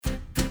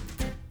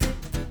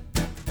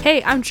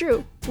Hey, I'm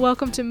Drew.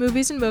 Welcome to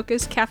Movies and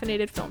Mocha's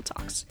Caffeinated Film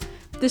Talks.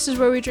 This is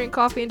where we drink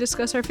coffee and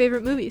discuss our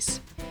favorite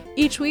movies.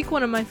 Each week,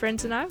 one of my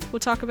friends and I will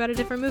talk about a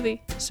different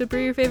movie. So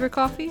brew your favorite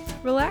coffee,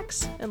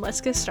 relax, and let's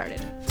get started.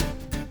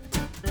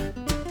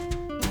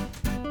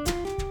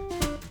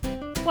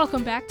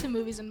 Welcome back to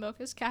Movies and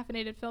Mocha's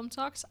Caffeinated Film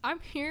Talks. I'm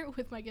here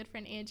with my good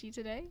friend Angie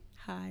today.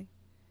 Hi.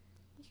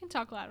 You can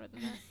talk louder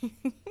than that.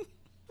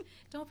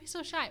 Don't be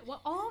so shy. Well,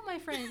 all of my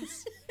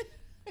friends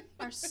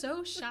are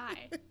so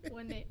shy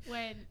when they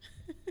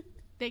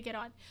get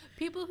on.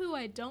 People who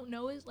I don't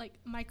know is like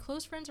my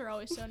close friends are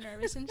always so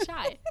nervous and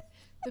shy.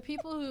 The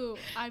people who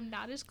I'm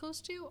not as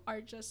close to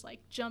are just like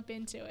jump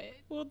into it.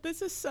 Well,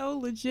 this is so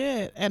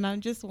legit, and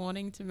I'm just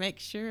wanting to make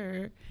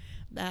sure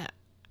that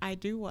I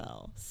do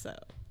well. So,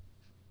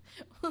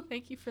 Well,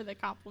 thank you for the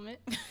compliment.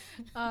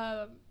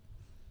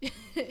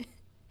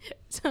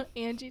 So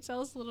Angie,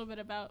 tell us a little bit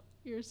about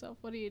yourself.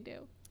 What do you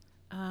do?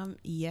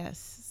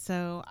 Yes.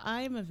 So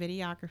I am a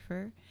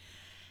videographer,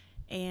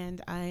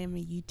 and I am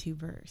a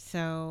YouTuber.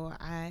 So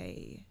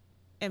I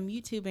am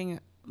YouTubing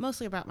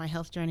mostly about my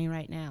health journey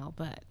right now,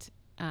 but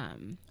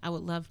I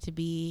would love to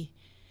be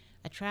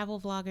a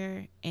travel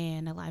vlogger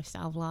and a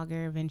lifestyle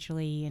vlogger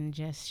eventually, and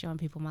just showing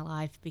people my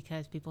life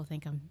because people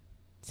think I'm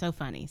so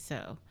funny.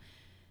 So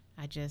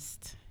I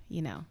just,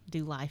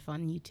 do life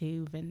on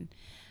YouTube, and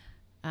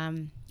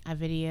I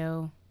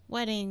video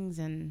weddings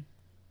and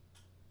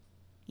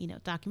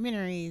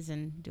documentaries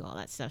and do all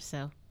that stuff.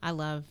 So I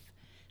love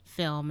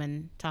film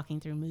and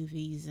talking through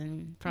movies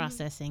and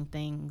processing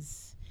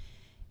things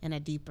in a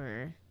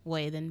deeper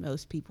way than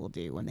most people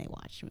do when they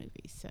watch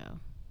movies. So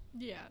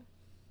Yeah,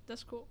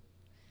 that's cool.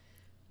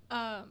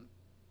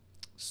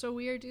 So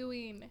we are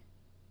doing,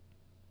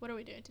 what are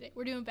we doing today?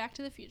 We're doing Back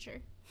to the Future.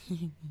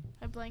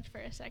 I blanked for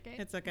a second.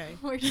 it's okay.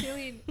 We're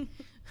doing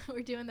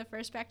the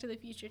first Back to the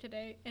Future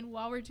today, and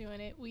while we're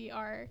doing it, we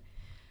are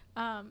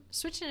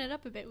switching it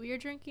up a bit. We are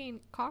drinking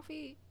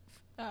coffee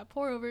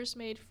pour-overs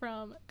made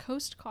from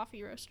Coast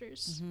Coffee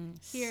Roasters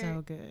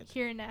So good.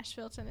 here in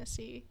Nashville,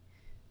 Tennessee.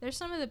 They're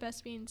some of the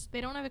best beans. They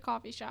don't have a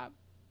coffee shop,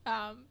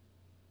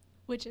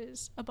 which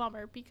is a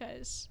bummer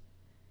because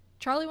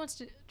Charlie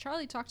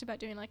talked about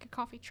doing like a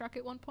coffee truck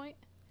at one point.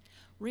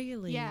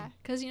 Really? Yeah,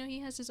 because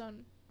he has his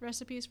own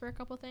recipes for a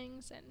couple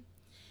things, and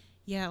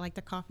yeah, like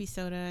the coffee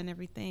soda and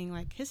everything.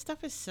 Like his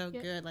stuff is so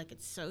good. Like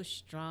it's so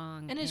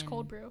strong. And his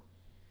cold brew.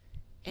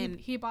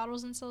 He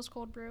bottles and sells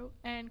cold brew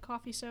and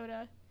coffee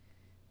soda,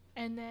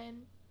 and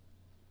then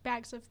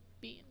bags of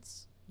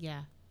beans.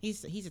 Yeah,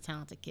 he's a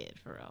talented kid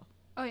for real.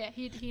 Oh yeah,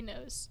 he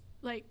knows.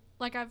 Like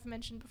I've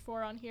mentioned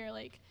before on here,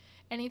 like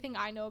anything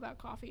I know about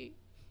coffee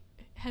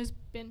has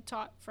been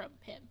taught from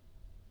him.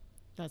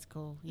 That's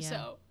cool. Yeah.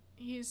 So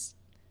he's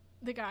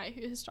the guy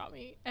who has taught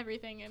me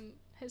everything and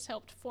has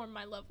helped form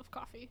my love of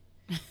coffee.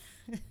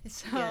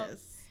 So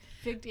yes.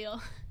 Big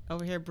deal.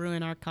 Over here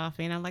brewing our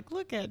coffee, and I'm like,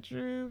 look at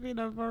Drew being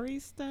a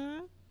barista.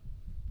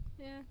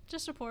 Yeah,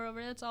 just a pour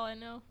over. That's all I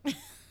know.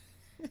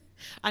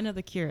 I know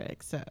the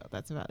Keurig, so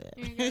that's about it.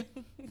 There you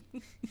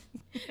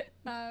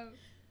go.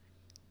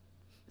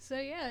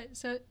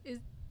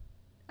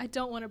 I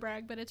don't want to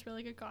brag, but it's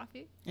really good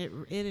coffee. It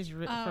is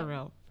for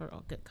real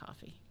good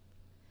coffee.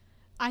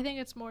 I think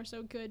it's more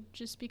so good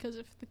just because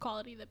of the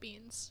quality of the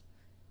beans,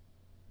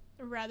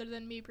 rather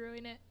than me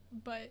brewing it.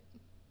 But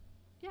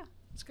yeah,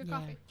 it's good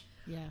coffee.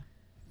 Yeah.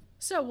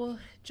 So we'll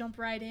jump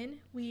right in.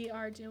 We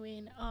are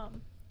doing,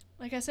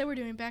 like I said, we're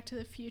doing Back to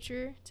the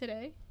Future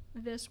today.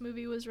 This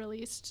movie was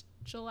released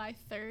July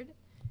 3rd,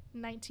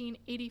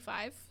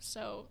 1985.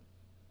 So,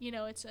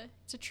 it's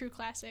a true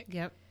classic.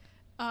 Yep.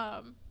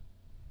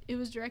 It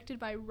was directed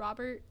by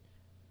Robert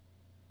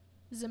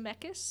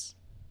Zemeckis.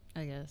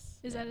 I guess.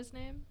 Is that his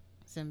name?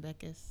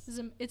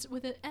 Zemeckis. It's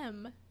with an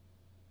M.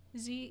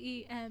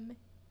 Zemeckis.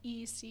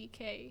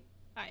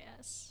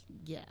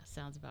 Yeah,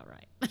 sounds about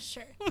right.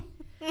 Sure.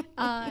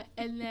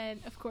 And then,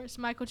 of course,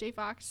 Michael J.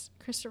 Fox,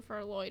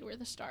 Christopher Lloyd were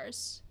the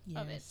stars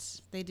of it.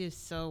 They do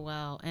so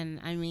well.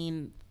 And, I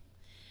mean,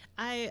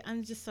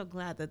 I'm just so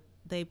glad that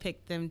they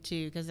picked them,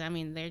 too, because, I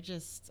mean, they're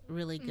just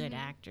really good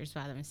actors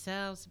by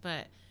themselves,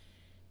 but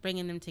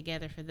bringing them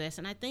together for this.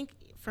 And I think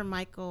for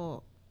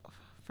Michael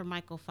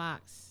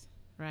Fox,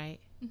 right?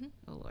 Mm-hmm.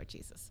 Oh, Lord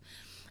Jesus.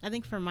 I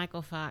think for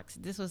Michael Fox,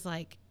 this was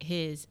like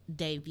his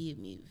debut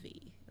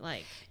movie.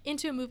 Like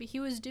into a movie. He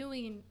was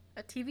doing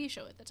a TV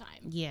show at the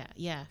time.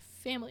 Yeah.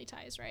 Family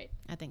Ties, right?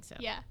 I think so.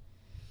 Yeah.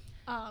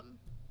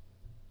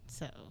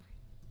 So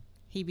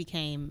he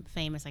became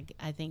famous,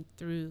 I think,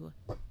 through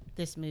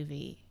this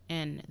movie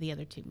and the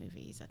other two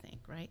movies, I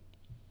think, right?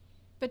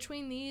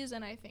 Between these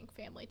and I think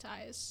Family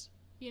Ties,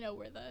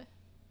 were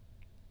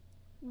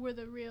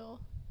the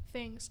real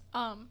things.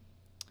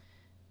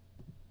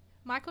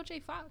 Michael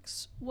J.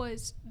 Fox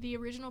was the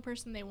original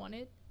person they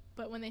wanted,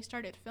 but when they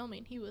started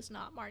filming, he was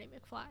not Marty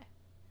McFly.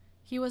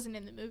 He wasn't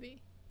in the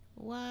movie.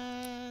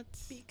 What?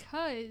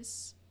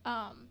 Because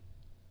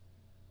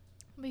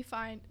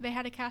they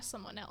had to cast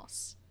someone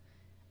else.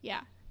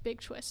 Yeah,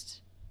 big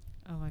twist.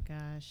 Oh my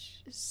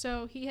gosh.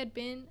 So he had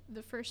been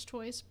the first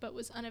choice but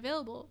was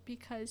unavailable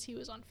because he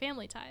was on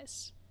Family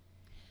Ties.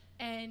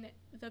 And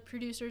the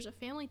producers of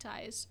Family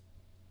Ties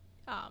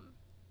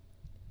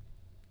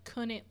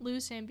couldn't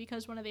lose him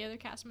because one of the other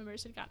cast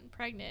members had gotten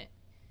pregnant.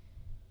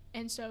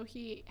 And so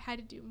he had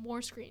to do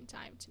more screen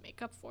time to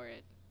make up for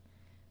it.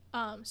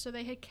 So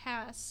they had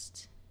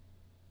cast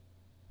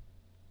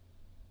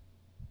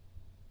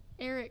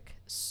Eric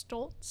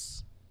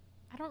Stoltz.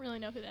 I don't really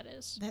know who that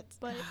is.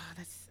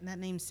 That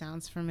name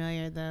sounds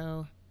familiar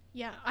though.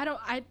 Yeah,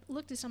 I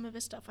looked at some of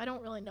his stuff. I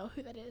don't really know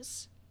who that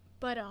is.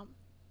 But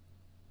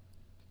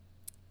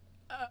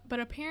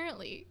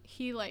apparently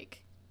he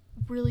like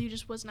really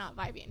just was not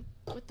vibing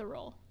with the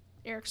role.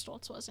 Eric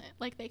Stoltz wasn't.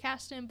 Like, they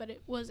cast him, but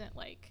it wasn't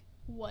like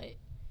what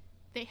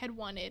they had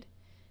wanted.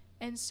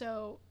 And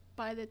so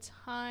by the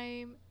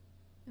time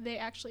they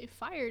actually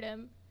fired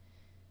him,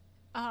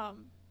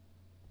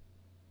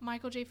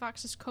 Michael J.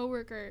 Fox's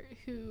coworker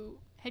who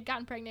had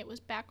gotten pregnant was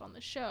back on the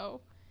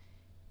show.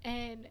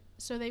 And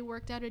so they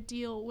worked out a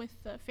deal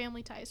with the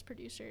Family Ties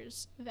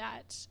producers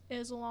that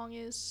as long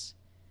as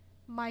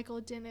Michael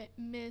didn't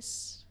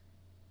miss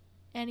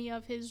any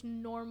of his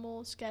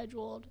normal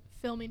scheduled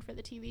filming for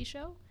the TV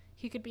show,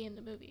 he could be in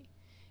the movie.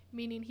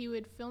 Meaning he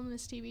would film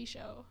this TV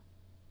show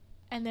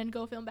and then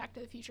go film Back to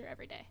the Future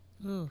every day.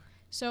 Ooh.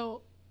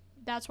 So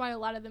that's why a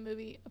lot of the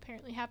movie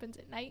apparently happens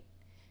at night,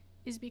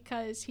 is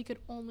because he could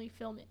only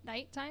film at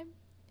nighttime,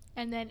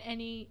 and then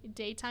any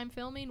daytime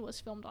filming was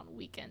filmed on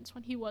weekends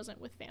when he wasn't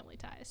with Family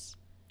Ties.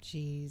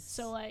 Jeez.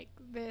 So like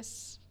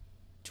this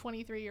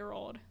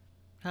 23-year-old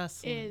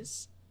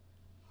is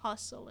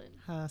hustling.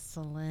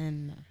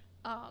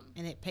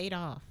 And it paid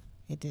off.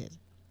 It did.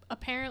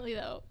 Apparently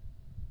though,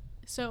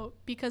 so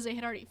because they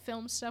had already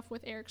filmed stuff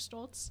with Eric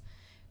Stoltz,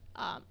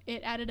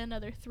 it added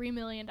another $3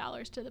 million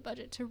to the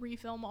budget to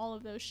refilm all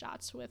of those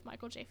shots with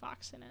Michael J.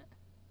 Fox in it.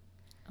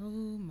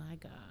 Oh my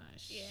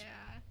gosh.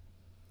 Yeah.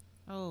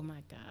 Oh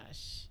my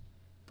gosh.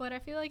 But I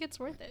feel like it's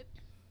worth it.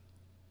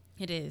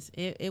 It is.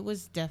 It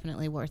was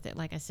definitely worth it.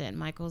 Like I said,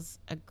 Michael's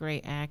a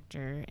great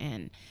actor,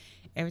 and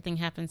everything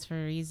happens for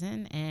a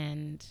reason.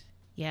 And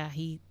yeah,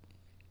 he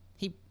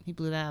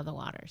blew that out of the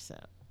water. So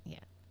yeah.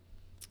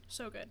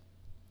 So good.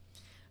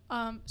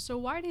 So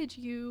why did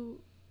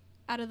you,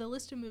 out of the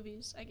list of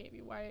movies I gave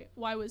you,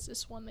 why was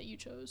this one that you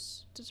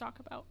chose to talk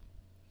about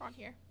on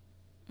here?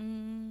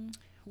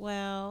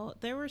 Well,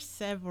 there were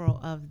several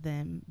of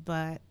them,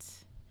 but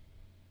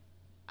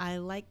I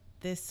like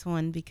this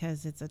one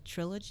because it's a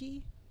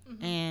trilogy,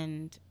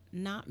 and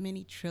not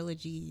many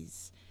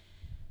trilogies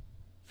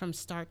from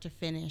start to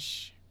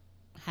finish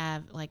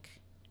have like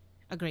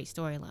a great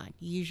storyline.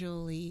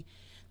 Usually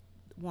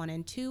 1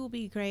 and 2 will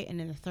be great, and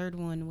then the third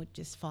one would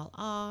just fall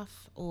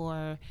off,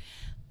 or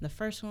the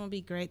first one will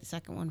be great, the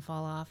second one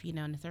fall off,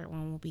 and the third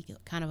one will be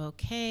kind of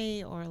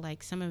okay, or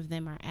like some of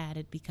them are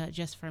added because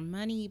just for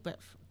money. But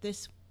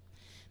this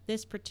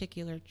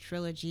particular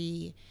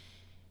trilogy,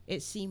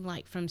 it seemed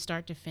like from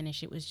start to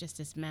finish it was just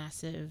this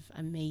massive,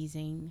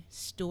 amazing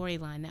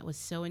storyline that was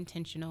so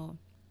intentional.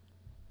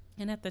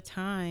 And at the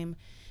time,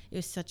 it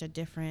was such a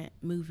different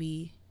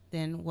movie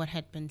than what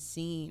had been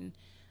seen.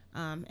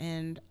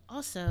 And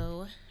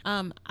also,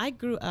 I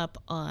grew up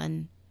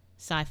on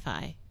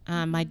sci-fi.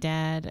 My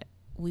dad,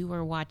 we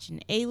were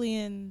watching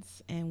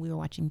Aliens, and we were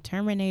watching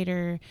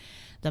Terminator,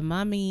 The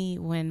Mummy,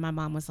 when my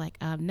mom was like,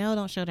 no,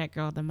 don't show that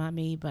girl The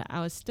Mummy. But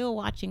I was still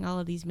watching all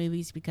of these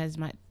movies because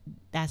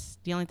that's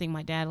the only thing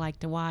my dad liked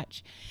to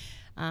watch.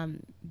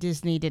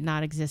 Disney did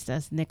not exist to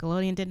us.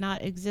 Nickelodeon did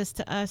not exist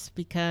to us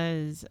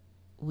because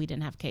we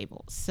didn't have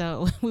cable.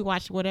 So we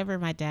watched whatever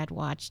my dad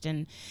watched.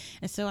 And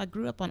so I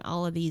grew up on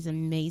all of these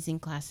amazing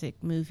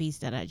classic movies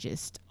that I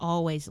just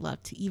always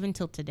loved, even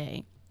till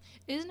today.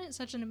 Isn't it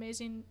such an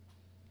amazing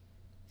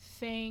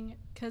thing?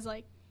 Because,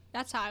 like,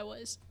 that's how I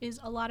was. Is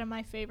a lot of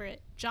my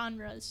favorite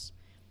genres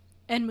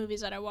and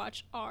movies that I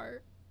watch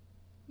are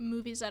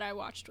movies that I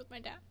watched with my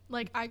dad.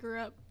 Like, I grew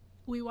up,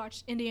 we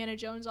watched Indiana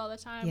Jones all the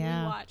time.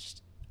 Yeah. We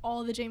watched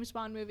all the James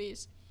Bond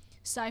movies.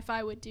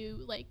 Sci-fi would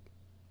do, like,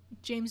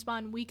 James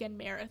Bond weekend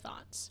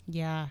marathons.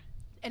 Yeah.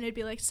 And it'd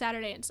be like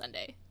Saturday and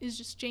Sunday is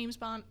just James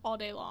Bond all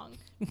day long.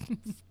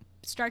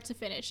 Start to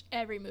finish,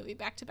 every movie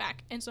back to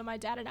back. And so my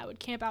dad and I would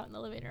camp out in the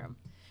living room,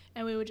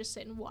 and we would just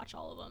sit and watch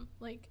all of them.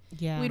 Like,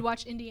 we'd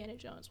watch Indiana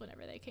Jones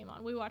whenever they came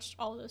on. We watched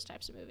all of those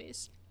types of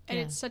movies. And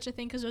it's such a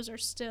thing because those are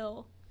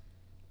still,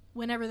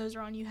 whenever those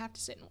are on, you have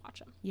to sit and watch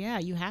them. Yeah,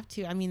 you have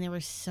to. I mean, they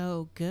were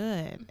so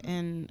good.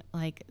 And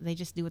like, they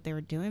just do what they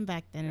were doing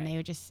back then. And they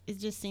were just, it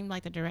just seemed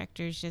like the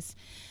directors just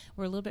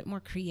were a little bit more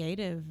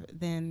creative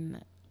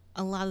than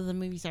a lot of the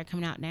movies that are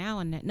coming out now.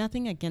 And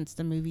nothing against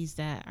the movies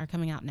that are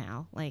coming out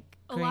now. Like,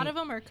 a lot of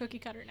them are cookie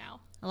cutter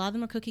now. A lot of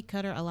them are cookie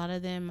cutter. A lot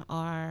of them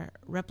are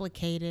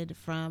replicated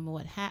from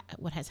what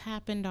has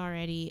happened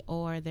already,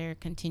 or they're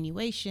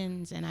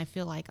continuations. And I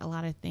feel like a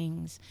lot of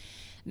things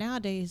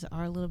nowadays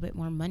are a little bit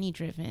more money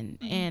driven.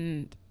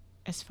 And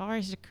as far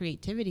as the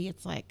creativity,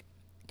 it's like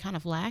kind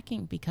of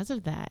lacking because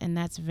of that. And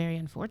that's very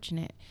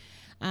unfortunate.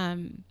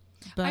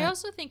 But I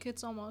also think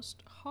it's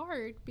almost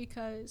hard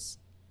because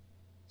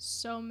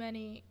so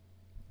many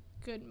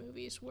good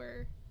movies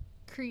were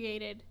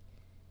created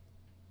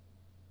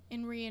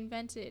and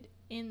reinvented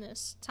in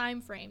this time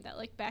frame that,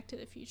 like, Back to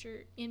the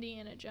Future,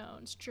 Indiana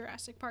Jones,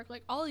 Jurassic Park,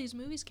 like, all these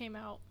movies came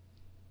out,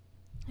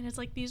 and it's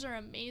like, these are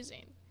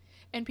amazing,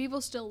 and people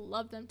still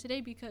love them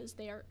today because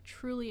they are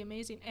truly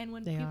amazing. And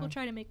when people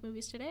try to make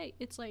movies today,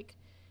 it's like,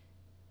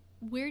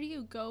 where do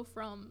you go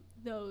from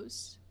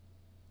those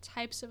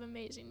types of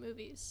amazing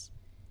movies?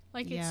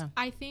 Like, it's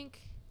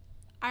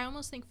I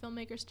almost think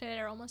filmmakers today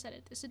are almost at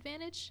a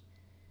disadvantage.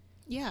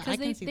 Yeah,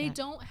 because they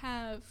don't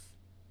have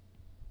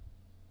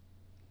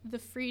the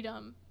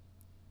freedom.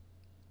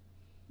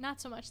 Not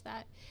so much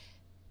that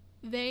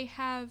they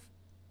have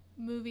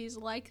movies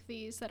like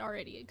these that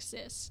already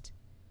exist,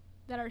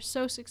 that are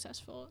so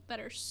successful, that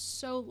are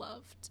so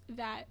loved,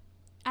 that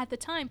at the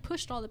time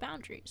pushed all the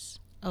boundaries.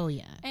 Oh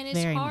yeah, and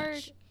it's very hard.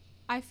 Much.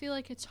 I feel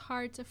like it's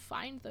hard to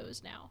find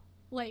those now,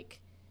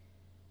 like,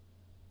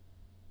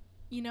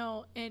 you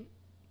know, and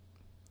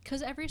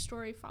because every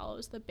story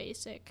follows the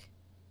basic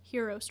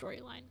hero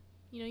storyline.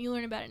 You know, you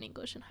learn about it in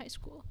English in high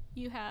school.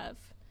 You have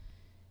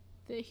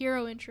the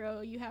hero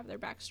intro, you have their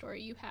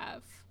backstory, you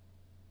have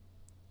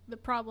the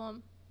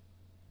problem,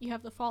 you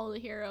have the fall of the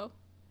hero,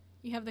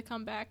 you have the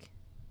comeback,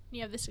 and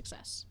you have the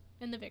success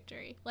and the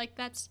victory. Like,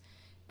 that's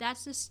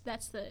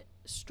the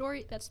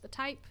story, that's the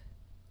type,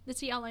 that's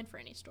the outline for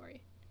any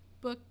story.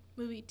 Book,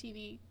 movie,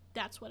 TV,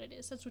 that's what it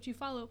is. That's what you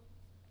follow.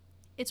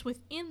 It's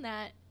within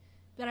that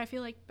I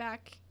feel like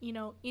back, you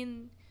know,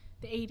 in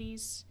the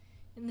 80s,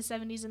 in the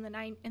 70s, and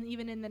and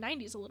even in the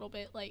 90s a little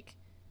bit, like,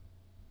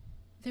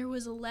 there were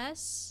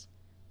less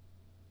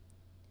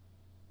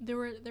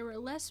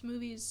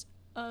movies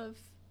of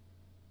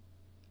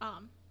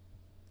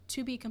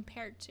to be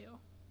compared to.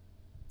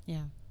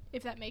 Yeah.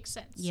 If that makes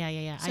sense.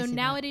 Yeah. So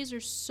nowadays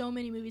there's so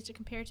many movies to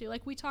compare to.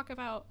 Like, we talk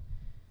about,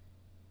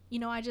 you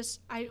know, I just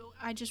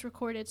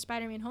recorded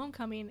Spider-Man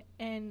Homecoming,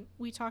 and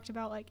we talked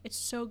about, like, it's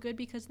so good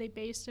because they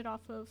based it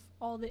off of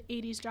all the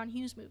 80s John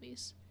Hughes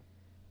movies.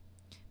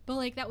 But,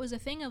 like, that was a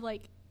thing of,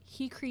 like,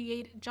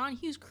 John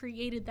Hughes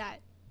created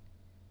that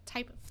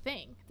type of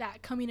thing,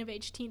 that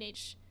coming-of-age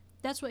teenage.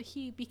 That's what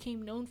he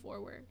became known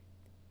for, where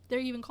they're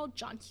even called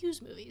John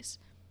Hughes movies,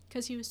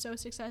 because he was so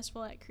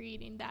successful at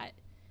creating that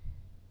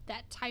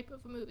type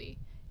of movie.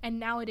 And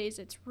nowadays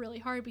it's really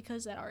hard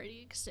because that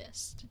already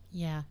exists.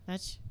 Yeah,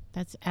 that's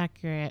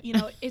accurate. You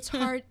know, it's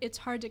hard. It's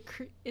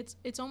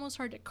almost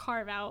hard to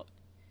carve out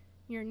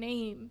your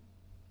name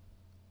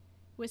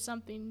with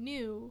something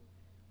new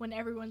when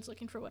everyone's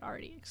looking for what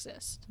already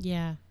exists.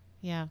 Yeah.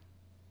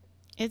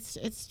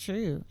 It's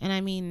true. And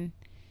I mean,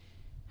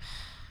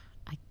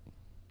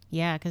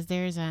 because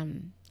there's I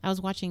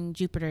was watching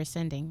Jupiter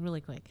Ascending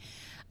really quick.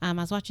 I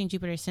was watching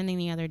Jupiter Ascending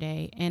the other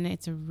day, and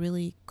it's a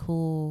really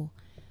cool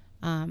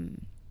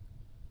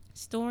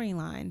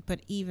storyline,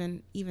 but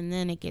even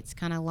then it gets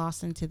kind of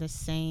lost into the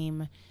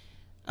same,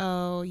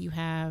 you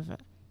have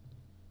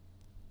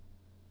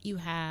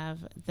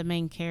the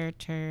main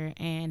character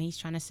and he's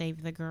trying to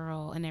save the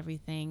girl and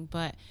everything.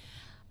 But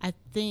I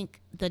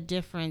think the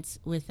difference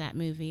with that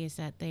movie is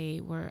that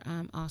they were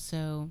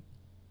also,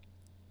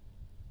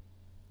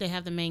 they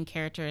have the main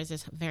character as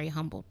this very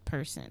humble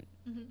person.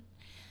 Mm-hmm.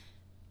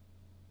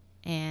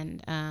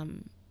 And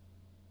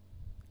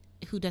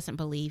who doesn't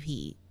believe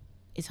he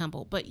is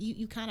humble. But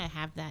you kind of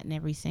have that in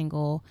every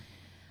single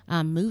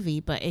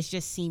movie, but it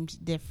just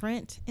seemed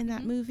different in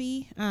that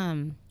movie.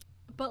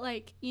 But,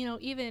 like, you know,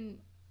 even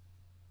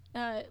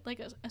like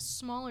a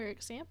smaller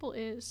example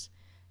is,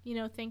 you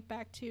know, think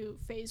back to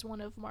Phase 1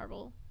 of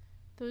Marvel.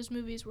 Those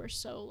movies were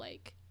so,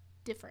 like,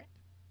 different.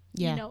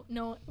 Yeah. You know,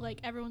 no,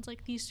 like, everyone's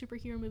like, these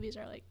superhero movies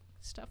are, like,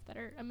 stuff that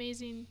are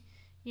amazing,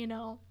 you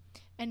know.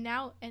 And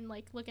now, and,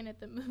 like, looking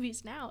at the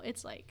movies now,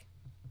 it's like,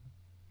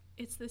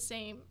 it's the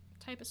same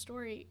type of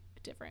story,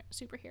 different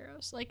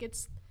superheroes. Like,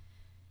 it's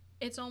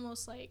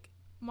almost like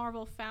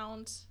Marvel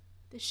found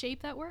the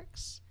shape that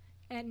works,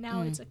 and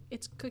now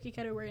it's cookie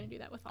cutter. We're gonna do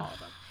that with all of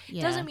them.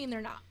 Yeah. Doesn't mean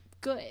they're not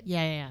good.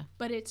 Yeah.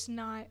 But it's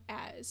not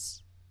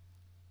as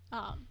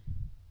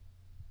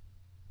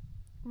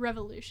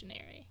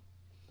revolutionary.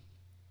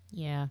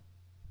 Yeah.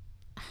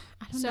 I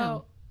don't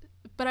know.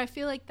 But I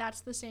feel like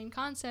that's the same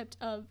concept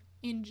of,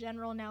 in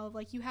general now, of,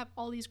 like, you have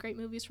all these great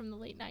movies from the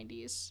late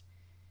 90s,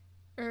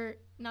 or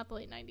not the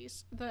late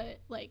 90s, the,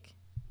 like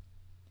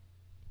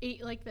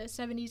the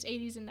 70s,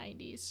 80s, and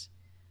 90s,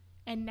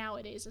 and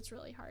nowadays it's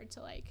really hard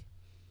to, like,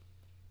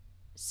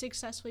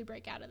 successfully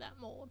break out of that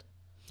mold.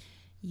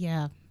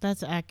 Yeah,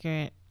 that's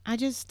accurate.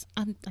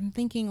 I'm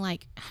thinking,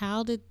 like,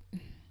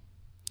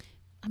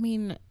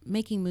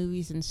 making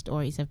movies and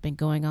stories have been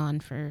going on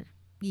for,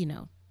 you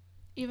know,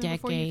 even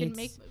decades. Before you can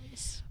make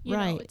movies, you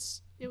right? Know,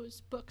 it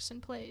was books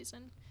and plays,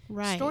 and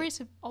right. Stories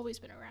have always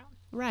been around.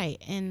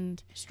 Right,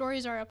 and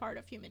stories are a part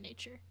of human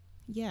nature.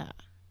 Yeah.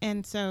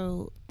 And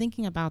so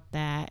thinking about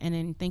that, and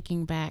then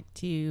thinking back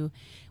to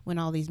when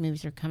all these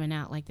movies are coming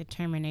out, like The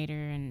Terminator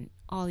and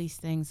all these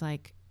things,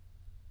 like,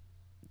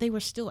 they were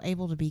still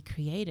able to be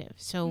creative.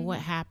 So what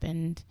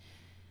happened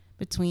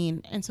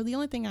between, and so the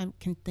only thing I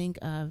can think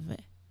of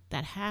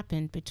that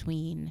happened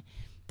between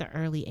the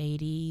early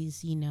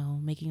 80s, you know,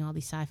 making all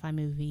these sci-fi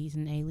movies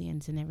and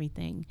aliens and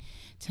everything,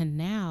 to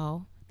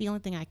now, the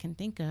only thing I can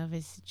think of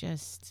is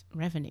just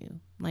revenue.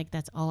 Like,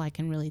 that's all I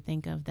can really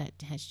think of that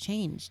has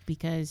changed.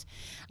 Because,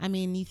 I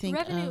mean, you think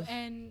revenue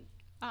and,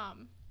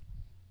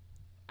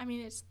 I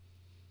mean, it's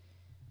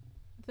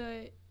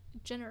the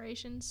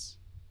generations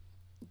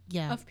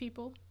of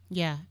people.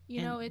 Yeah.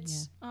 You know,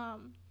 it's,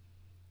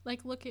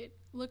 like, look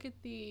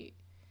at the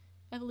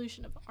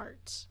evolution of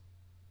art.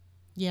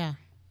 Yeah.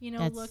 You know,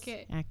 that's look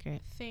at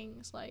accurate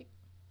things like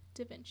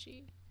Da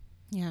Vinci.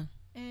 Yeah.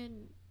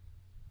 And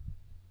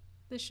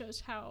this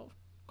shows how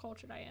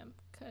cultured I am.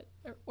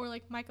 Or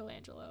like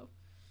Michelangelo,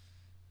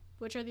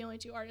 which are the only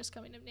two artists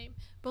coming to name.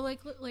 But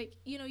like,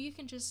 you know, you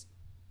can just,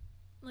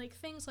 like,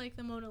 things like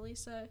the Mona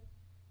Lisa,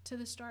 to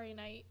the Starry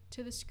Night,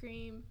 to the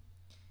Scream.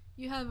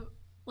 You have,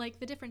 like,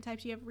 the different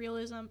types. You have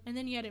realism, and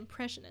then you had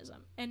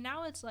impressionism. And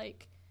now it's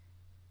like,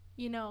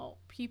 you know,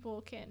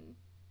 people can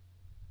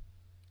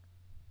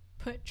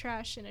put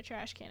trash in a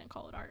trash can and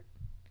call it art.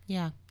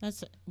 Yeah,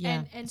 that's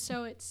And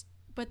so it's,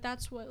 but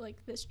that's what,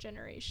 like, this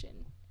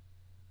generation,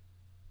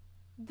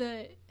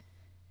 the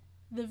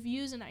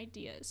views and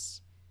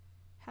ideas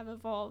have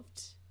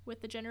evolved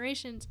with the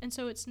generations, and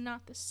so it's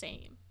not the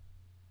same.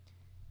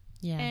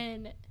 Yeah.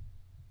 And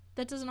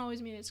that doesn't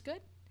always mean it's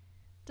good.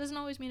 Doesn't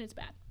always mean it's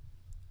bad.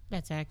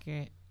 That's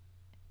accurate.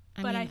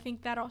 But I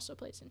think that also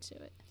plays into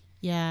it.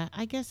 Yeah,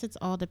 I guess it's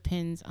all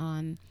depends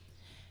on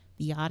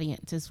the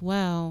audience as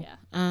well.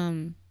 Yeah.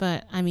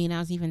 But I mean, I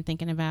was even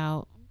thinking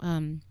about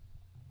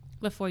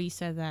before you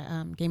said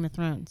that Game of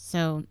Thrones.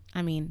 So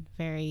I mean,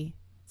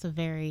 it's a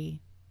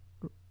very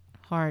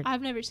hard.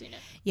 I've never seen it.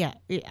 Yeah,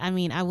 I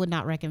mean, I would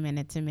not recommend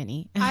it to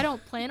many. I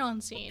don't plan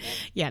on seeing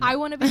it. Yeah, no. I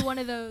want to be one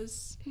of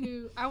those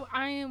who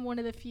I am one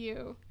of the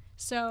few.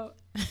 So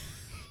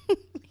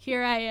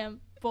here I am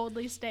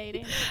boldly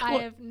stating I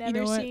have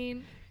never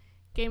seen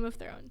Game of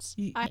Thrones.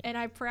 And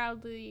I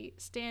proudly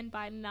stand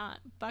by not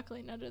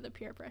buckling under the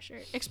peer pressure,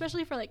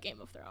 especially for like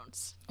Game of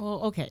Thrones.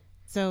 Well, okay.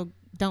 So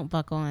don't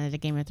buckle under the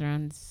Game of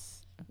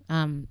Thrones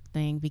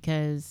thing,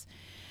 because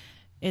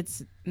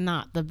it's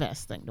not the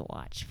best thing to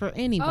watch for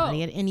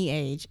anybody at any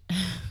age.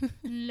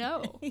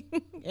 No.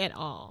 At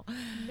all.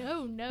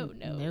 No. No.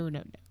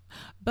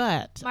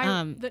 But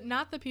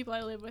not the people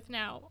I live with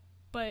now,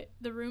 but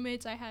the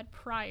roommates I had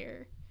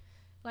prior,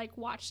 like,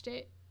 watched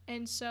it.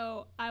 And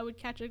so I would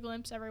catch a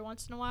glimpse every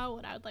once in a while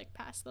when I would, like,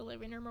 pass the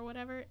living room or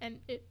whatever, and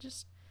it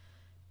just,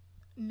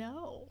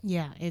 no.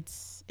 Yeah,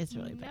 it's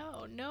really bad.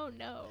 No.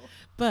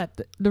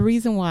 But the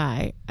reason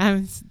why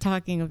I'm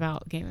talking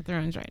about Game of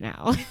Thrones right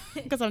now,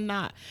 because I'm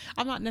not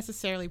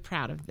necessarily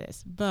proud of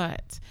this,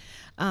 but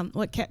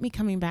what kept me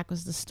coming back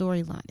was the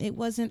storyline. It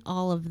wasn't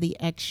all of the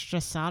extra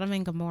Sodom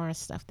and Gomorrah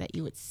stuff that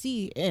you would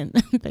see in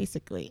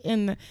basically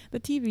in the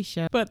TV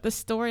show, but the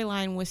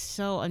storyline was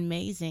so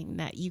amazing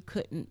that you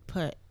couldn't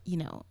put, you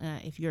know,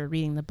 if you're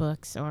reading the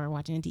books or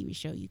watching a TV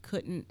show, you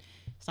couldn't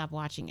stop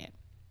watching it.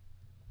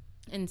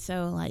 And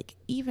so, like,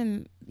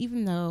 even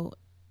though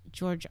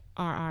George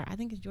I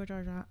think it's George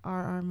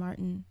R.R.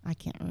 Martin. I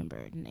can't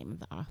remember the name of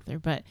the author,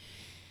 but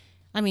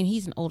I mean,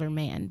 he's an older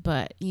man,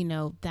 but, you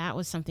know, that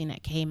was something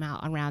that came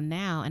out around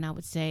now. And I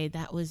would say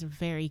that was a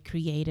very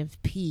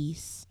creative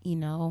piece, you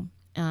know,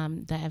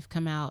 that have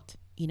come out,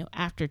 you know,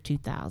 after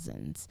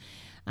 2000s,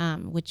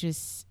 which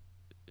is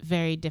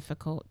very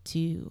difficult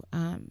to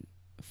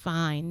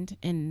find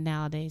in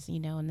nowadays, you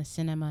know, in the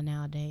cinema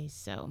nowadays.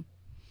 So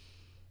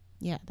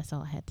yeah, that's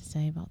all I had to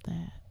say about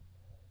that.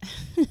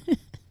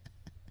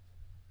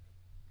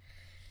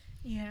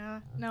 Yeah.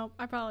 No,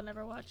 I probably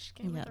never watched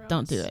Game of Thrones.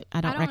 Don't do it. I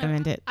don't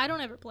recommend it. I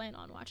don't ever plan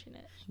on watching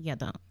it. Yeah,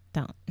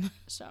 don't.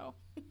 So,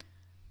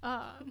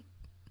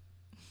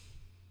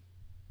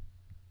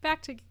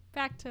 back to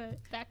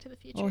the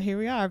future. Well, here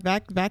we are,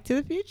 back to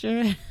the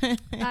future.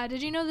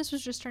 Did you know this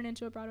was just turned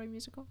into a Broadway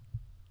musical?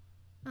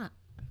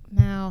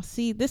 Now,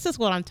 see, this is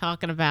what I'm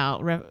talking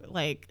about.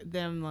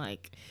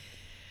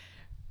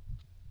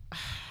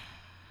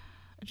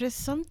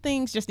 Just some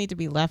things just need to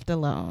be left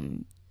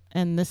alone,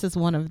 and this is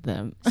one of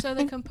them. So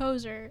the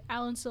composer,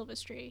 Alan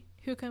Silvestri,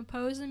 who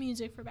composed the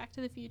music for Back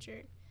to the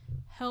Future,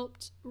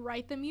 helped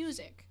write the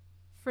music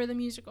for the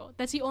musical.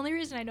 That's the only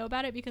reason I know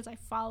about it, because I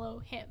follow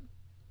him.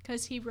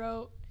 Because he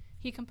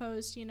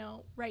composed, you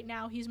know, right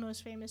now he's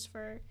most famous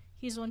for,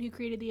 he's the one who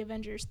created the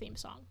Avengers theme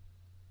song.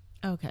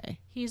 Okay.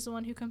 He's the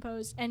one who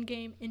composed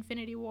Endgame,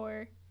 Infinity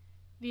War,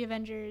 the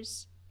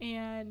Avengers,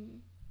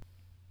 and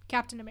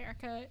Captain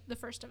America, the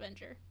First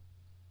Avenger.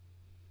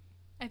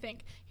 I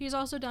think. He's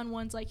also done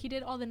ones like, he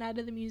did all the Night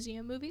of the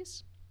Museum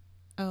movies.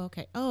 Oh,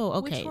 okay. Oh,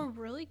 okay. Which were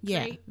really great.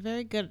 Yeah,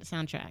 very good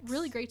soundtracks.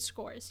 Really great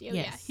scores. Yeah,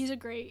 yes. Yeah. He's a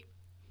great,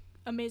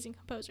 amazing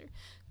composer.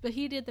 But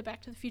he did the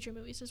Back to the Future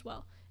movies as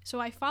well. So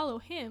I follow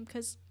him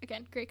because,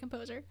 again, great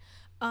composer.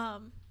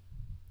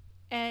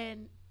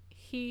 And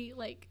he,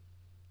 like,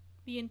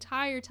 the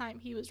entire time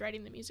he was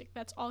writing the music,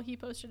 that's all he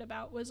posted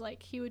about was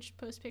like he would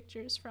post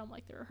pictures from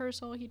like the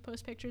rehearsal. He'd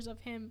post pictures of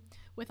him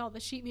with all the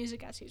sheet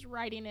music as he's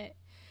writing it.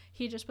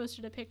 He just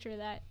posted a picture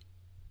that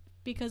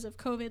because of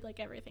COVID, like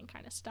everything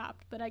kind of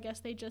stopped, but I guess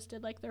they just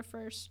did like their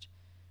first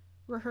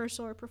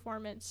rehearsal or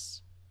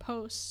performance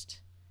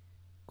post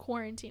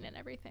quarantine and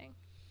everything.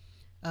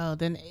 Oh,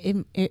 then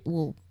it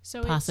will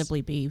So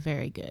possibly be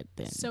very good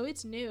then. So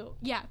it's new.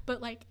 Yeah,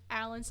 but like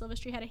Alan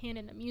Silvestri had a hand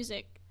in the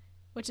music,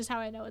 which is how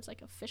I know it's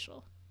like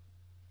official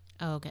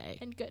Okay.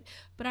 and good.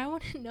 But I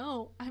want to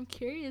know, I'm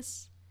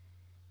curious,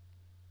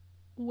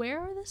 where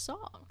are the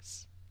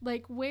songs?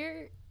 Like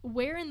where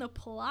in the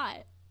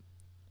plot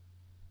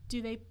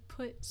do they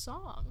put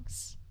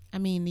songs? I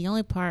mean, the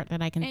only part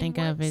that I can And think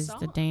what of is the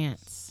songs?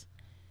 dance.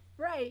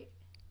 Right.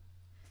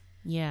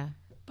 Yeah.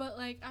 But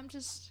like I'm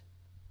just,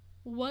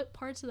 what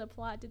parts of the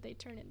plot did they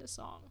turn into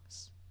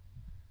songs?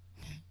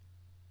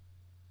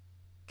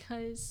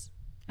 Cuz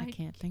I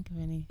can't think of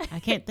any. I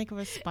can't think of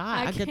a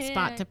spot. A good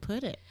spot to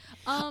put it.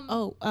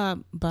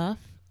 Buff.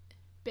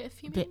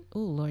 Biff, you mean? Oh,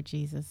 Lord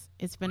Jesus.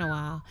 It's been a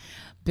while.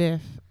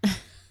 Biff.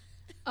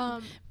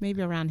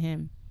 Maybe around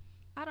him.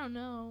 I don't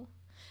know.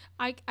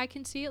 I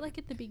can see it like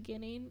at the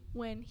beginning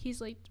when he's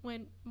late,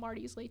 when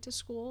Marty's late to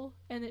school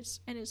and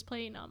is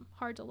playing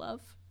Hard to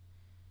Love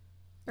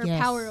or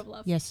Yes. Power of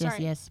Love. Yes,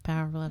 Sorry. yes.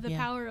 Power of Love. The yeah.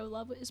 Power of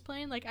Love is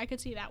playing. Like I could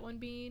see that one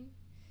being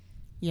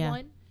Yeah.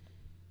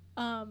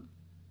 one.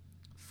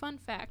 Fun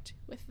fact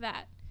with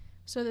that.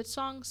 So the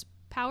songs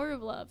Power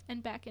of Love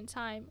and Back in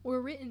Time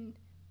were written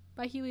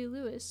by Huey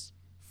Lewis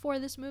for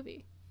this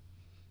movie.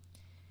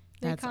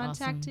 They That's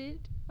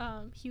contacted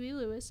Huey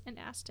Lewis and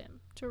asked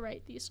him to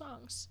write these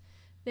songs.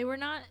 They were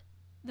not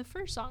the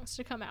first songs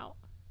to come out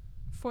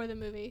for the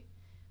movie.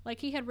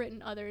 Like he had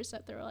written others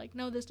that they were like,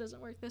 no, this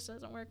doesn't work.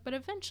 But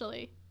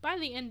eventually, by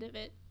the end of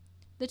it,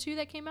 the two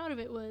that came out of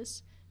it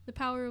was The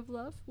Power of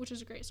Love, which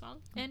is a great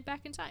song, and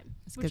Back in Time,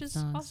 It's which good is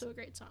songs. also a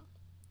great song.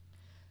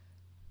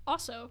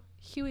 Also,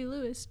 Huey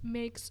Lewis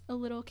makes a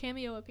little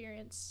cameo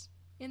appearance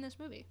in this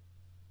movie.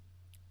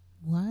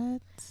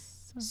 What?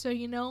 So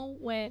you know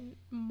when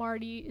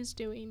Marty is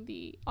doing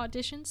the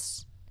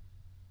auditions,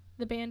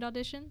 the band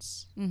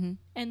auditions, Mm-hmm.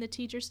 and the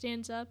teacher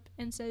stands up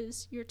and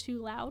says, "You're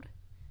too loud"?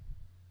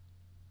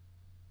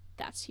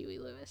 That's Huey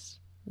Lewis,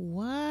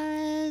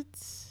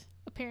 What?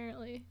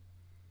 apparently.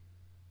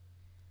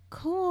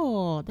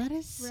 Cool. That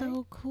is Right?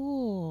 so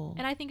cool.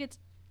 And I think it's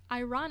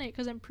ironic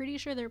because I'm pretty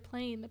sure they're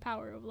playing The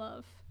Power of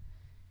Love.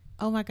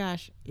 Oh my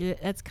gosh.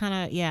 That's kind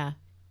of, yeah.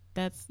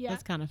 That's Yeah.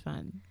 kind of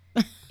fun.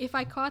 If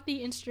I caught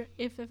the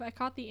if I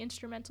caught the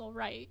instrumental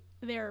right,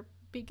 they're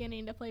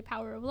beginning to play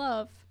Power of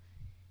Love,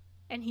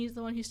 and he's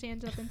the one who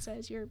stands up and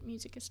says, "Your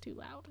music is too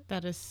loud."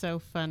 That is so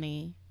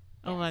funny.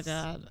 Oh my Yes.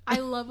 God. I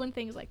love when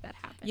things like that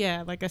happen.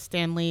 Yeah, like a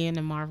Stan Lee in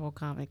a Marvel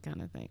comic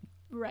kind of thing.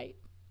 Right.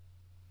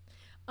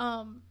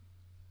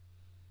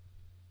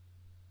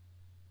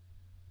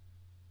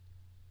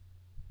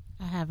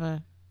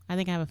 I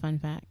think I have a fun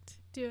fact.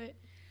 Do it.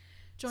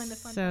 Join the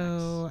fun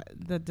So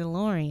the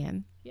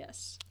DeLorean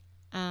facts.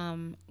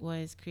 Yes.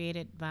 was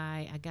created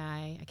by a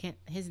guy.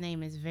 His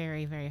name is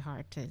very, very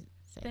hard to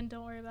say. Then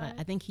don't worry about But it.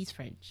 I think he's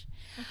French.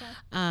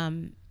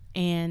 Okay.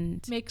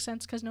 And Makes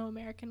sense because no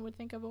American would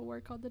think of a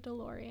word called the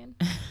DeLorean.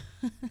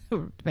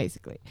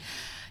 basically,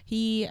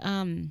 he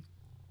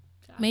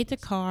made the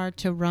car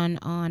to run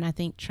on, I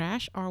think,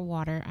 trash or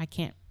water. I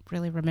can't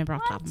really remember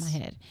off the top of my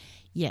What? head.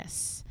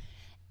 Yes.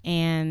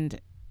 And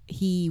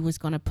he was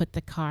going to put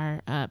the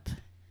car up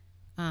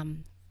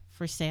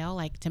for sale,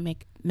 like to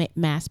make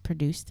mass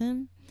produce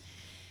them.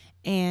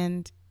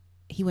 And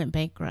he went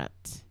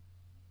bankrupt.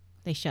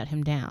 They shut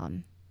him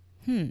down.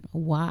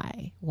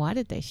 Why? Why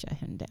did they shut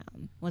him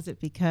down? Was it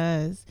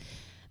because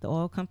the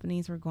oil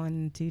companies were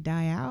going to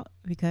die out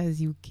because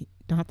you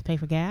don't have to pay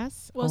for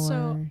gas? Well, so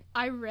or-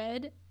 I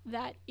read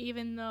that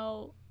even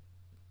though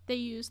they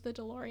used the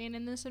DeLorean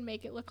in this and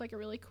make it look like a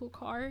really cool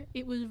car,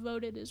 it was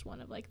voted as one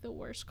of like the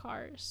worst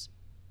cars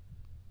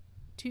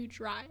to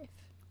drive.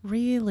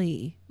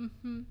 Really?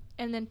 And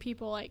then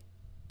people like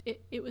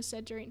it was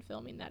said during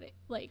filming that it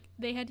like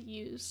they had to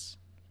use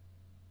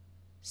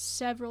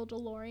several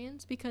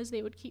DeLoreans because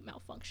they would keep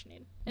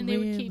malfunctioning and they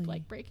would keep Really?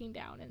 like breaking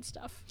down and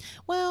stuff.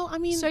 Well, I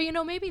mean, So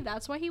maybe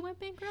that's why he went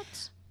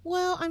bankrupt.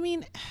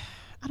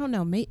 I don't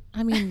know.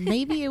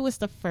 Maybe it was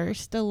the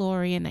first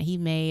DeLorean that he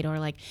made, or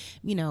like,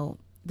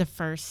 the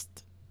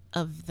first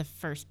of the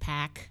first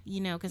pack,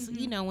 because,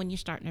 when you're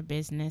starting a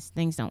business,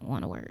 things don't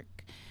want to work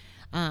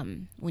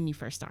when you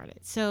first started.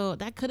 So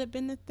that could have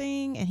been the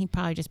thing, and he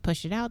probably just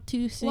pushed it out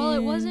too soon. Well, it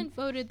wasn't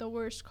voted the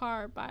worst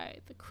car by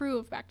the crew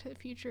of Back to the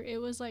Future. It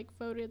was like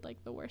voted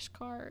like the worst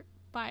car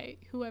by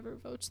whoever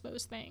votes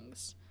those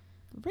things.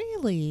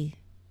 Really?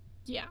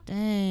 Yeah.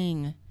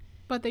 Dang.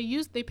 But they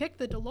picked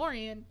the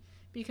DeLorean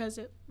because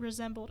it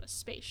resembled a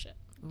spaceship,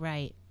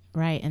 Right.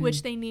 And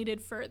which they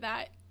needed for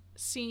that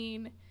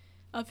scene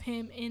of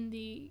him in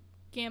the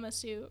gamma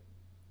suit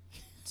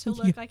to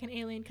look like an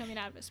alien coming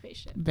out of a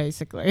spaceship.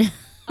 basically.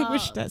 I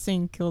wish Um, that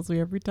scene kills me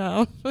every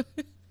time.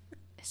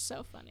 It's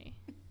so funny.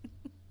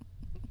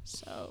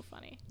 So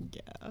funny.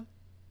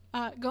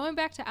 Yeah. Going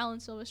back to Alan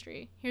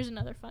Silvestri, here's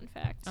another fun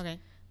fact. Okay.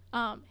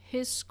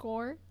 His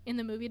score in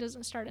the movie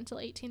doesn't start until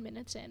 18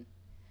 minutes in.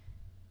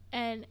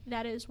 And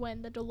that is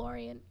when the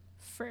DeLorean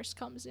first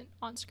comes in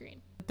on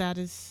screen.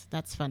 That's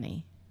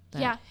funny.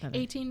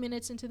 18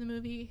 minutes into the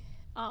movie,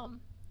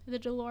 the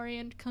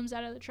DeLorean comes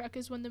out of the truck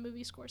is when the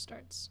movie score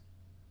starts.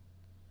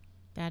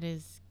 That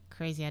is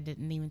crazy. I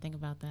didn't even think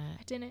about that.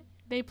 I didn't.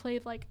 They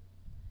played like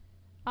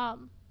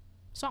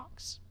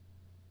songs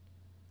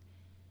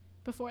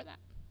before that.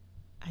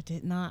 I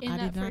did not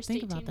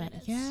think about that.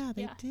 Minutes. Yeah,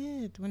 they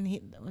did.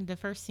 When the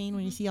first scene,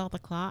 when you see all the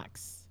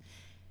clocks.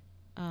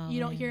 You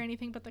don't hear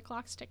anything but the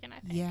clocks ticking, I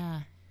think.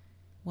 Yeah.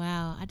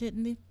 Wow, I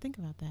didn't even think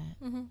about that.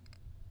 Mm-hmm.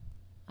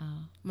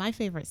 My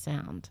favorite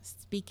sound,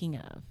 speaking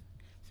of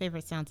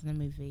favorite sounds in the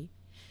movie,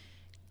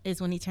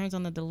 is when he turns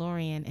on the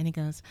DeLorean and he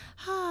goes,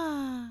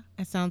 ah.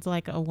 It sounds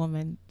like a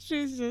woman.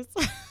 She's just...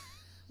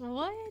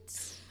 What?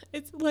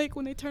 It's like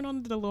when they turn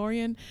on the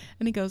DeLorean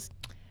and he goes,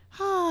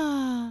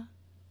 ah.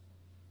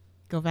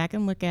 Go back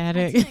and look at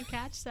it. I didn't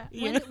catch that.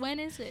 Yeah. When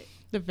is it?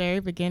 The very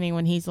beginning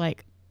when he's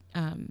like,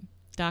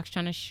 Doc's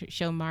trying to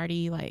show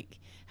Marty like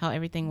how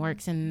everything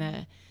works, and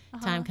the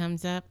time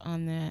comes up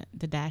on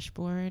the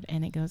dashboard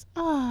and it goes,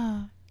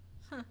 ah.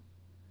 Huh.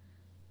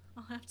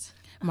 I'll have to.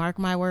 Mark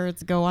my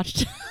words. Go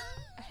watch.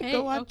 Hey,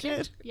 go watch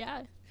it.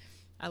 Yeah.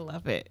 I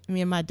love it.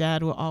 Me and my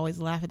dad will always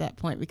laugh at that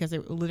point because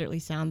it literally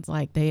sounds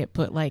like they had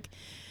put like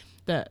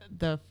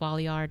the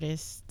Foley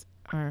artist,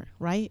 or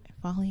right?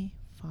 Foley.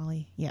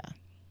 Yeah.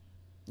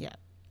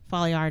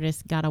 Foley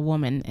artist got a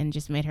woman and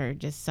just made her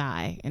just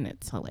sigh, and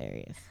it's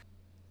hilarious.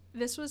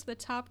 This was the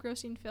top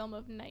grossing film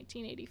of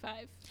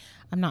 1985.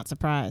 I'm not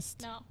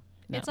surprised. No.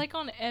 It's like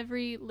on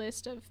every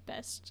list of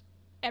best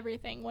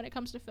everything when it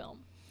comes to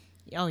film.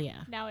 Oh,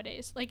 yeah.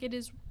 Nowadays. Like, it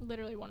is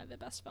literally one of the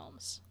best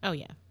films. Oh,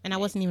 yeah. And I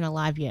wasn't even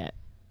alive yet.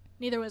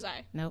 Neither was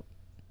I. Nope.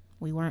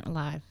 We weren't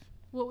alive.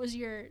 What was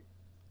your...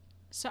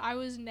 So I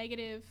was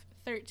negative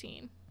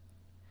 13.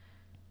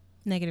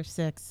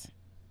 -6.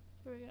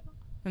 Here we go.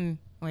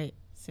 Wait,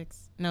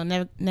 6. No,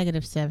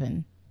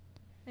 -7.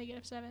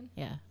 -7.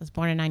 Yeah. I was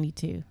born in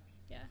 92.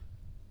 Yeah.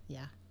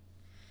 Yeah.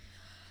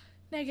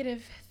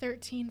 Negative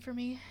 13 for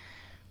me.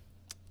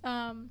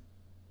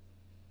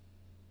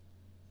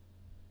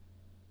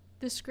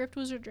 The script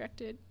was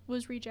rejected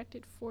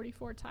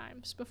 44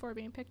 times before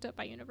being picked up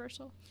by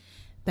Universal.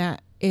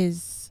 That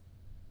is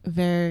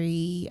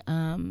very, what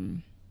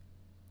am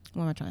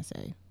I trying to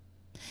say?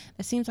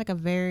 It seems like a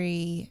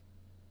very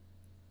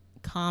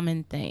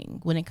common thing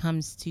when it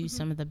comes to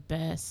some of the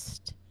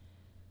best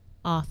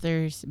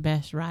authors,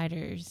 best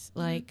writers.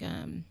 Like,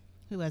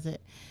 who was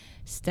it?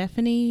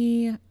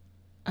 Stephanie,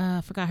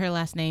 I forgot her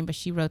last name, but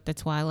she wrote the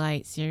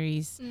Twilight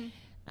series.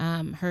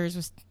 Hers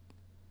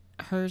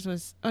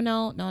was, oh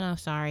no,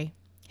 sorry.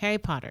 Harry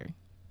Potter.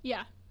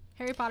 Yeah.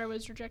 Harry Potter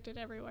was rejected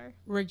everywhere.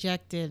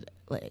 Rejected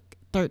like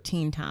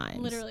 13 times.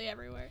 Literally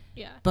everywhere.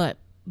 Yeah. But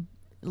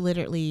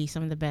literally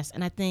some of the best.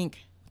 And I think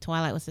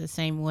Twilight was the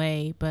same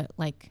way, but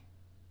like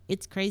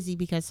it's crazy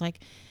because like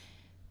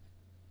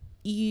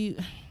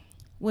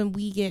when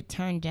we get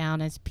turned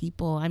down as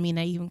people, I mean,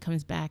 that even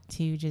comes back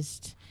to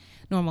just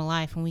normal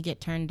life. When we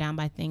get turned down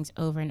by things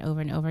over and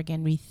over and over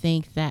again, we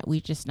think that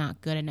we're just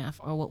not good enough,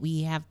 or what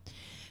we have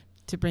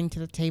to bring to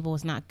the table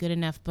is not good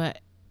enough.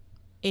 But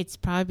it's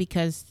probably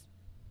because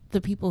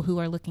the people who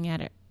are looking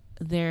at it,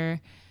 they're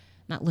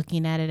not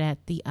looking at it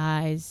at the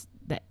eyes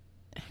that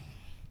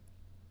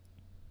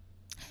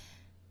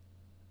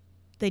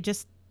they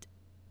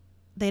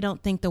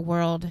don't think the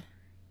world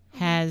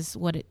has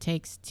what it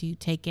takes to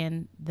take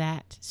in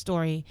that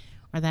story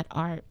or that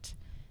art.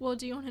 Well,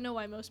 do you want to know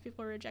why most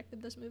people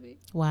rejected this movie?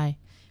 Why?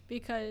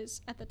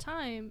 Because at the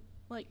time,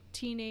 like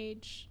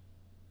teenage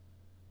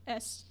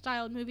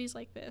styled movies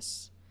like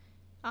this,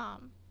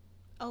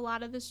 a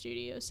lot of the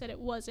studios said it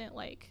wasn't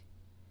like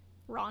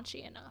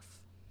raunchy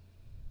enough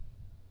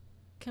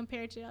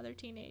compared to other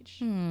teenage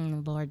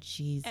Lord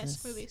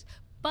Jesus movies.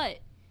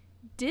 But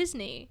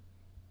Disney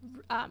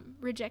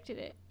rejected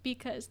it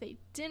because they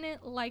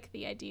didn't like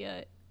the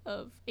idea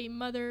of a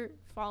mother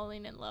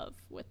falling in love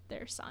with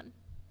their son,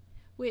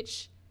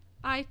 which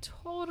I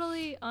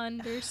totally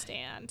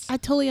understand. I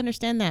totally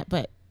understand that,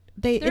 but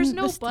there's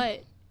no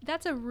but.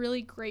 That's a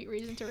really great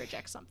reason to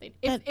reject something.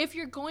 If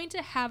you're going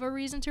to have a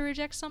reason to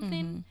reject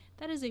something,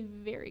 that is a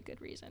very good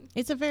reason.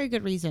 It's a very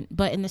good reason,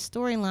 but in the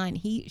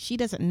storyline, she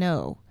doesn't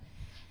know.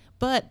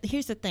 But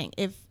here's the thing: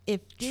 if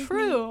Disney,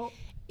 true.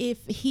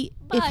 If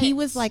he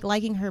was like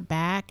liking her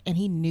back and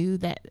he knew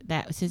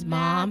that was his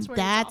mom,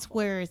 that's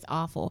where it's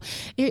awful.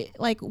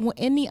 Like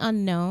in the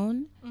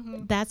unknown,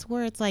 that's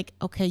where it's like,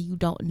 okay, you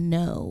don't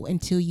know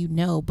until you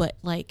know. But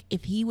like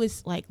if he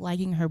was like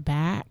liking her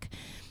back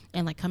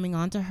and like coming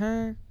on to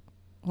her,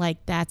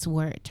 like that's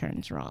where it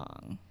turns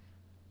wrong.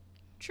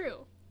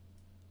 True.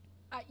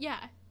 Yeah.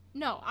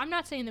 No, I'm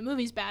not saying the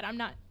movie's bad. I'm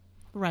not.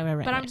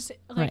 Right. But I'm just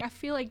like, I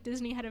feel like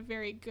Disney had a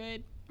very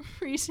good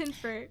reason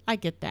for. I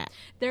get that.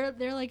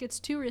 They're like,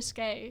 it's too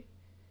risque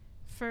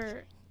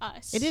for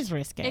us. It is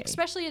risque.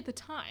 Especially at the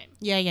time.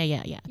 Yeah. You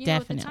Definitely. know,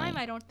 at the time,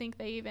 I don't think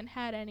they even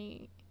had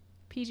any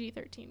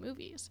PG-13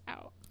 movies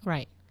out.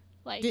 Right.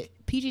 Like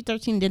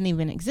PG-13 didn't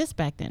even exist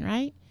back then,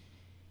 right?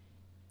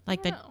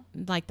 Like I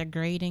don't know. the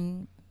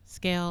grading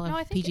scale of No,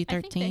 I think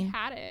PG-13. they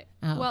had it.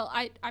 Oh. Well,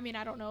 I mean,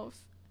 I don't know if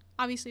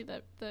obviously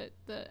the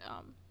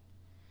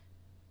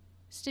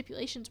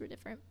stipulations were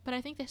different, but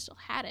I think they still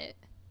had it.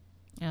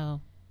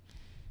 Oh.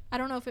 I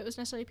don't know if it was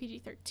necessarily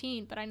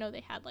PG-13, but I know they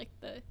had like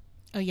the.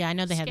 Oh yeah, I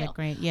know they had Scale. that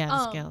grade. Yeah,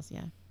 the scales.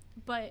 Yeah.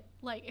 But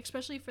like,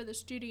 especially for the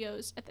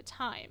studios at the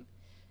time,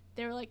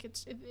 they were like,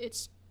 it's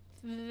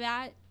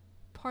that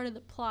part of the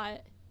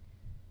plot,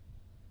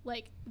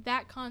 like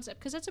that concept,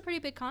 because that's a pretty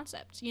big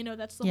concept. You know,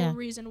 that's the whole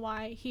reason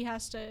why he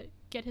has to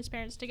get his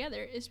parents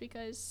together, is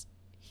because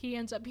he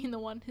ends up being the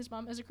one his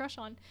mom has a crush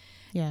on.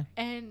 Yeah.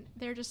 And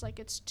they're just like,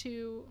 it's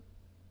too.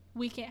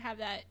 We can't have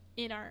that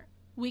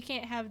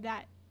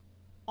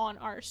on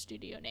our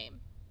studio name.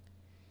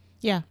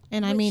 Yeah,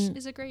 and I mean,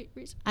 is a great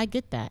reason. I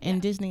get that,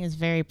 and Disney is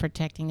very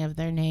protecting of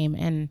their name,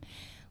 and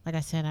like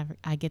I said,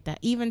 I get that,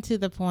 even to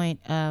the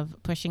point of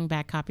pushing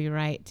back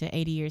copyright to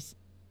 80 years,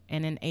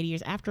 and then 80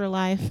 years after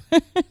life.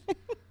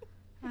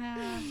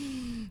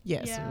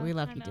 Yes, yeah, we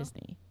love you,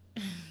 Disney.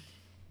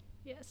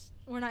 Yes,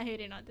 we're not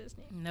hating on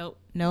Disney. Nope,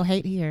 no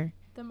hate here.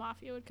 The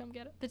mafia would come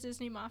get it. The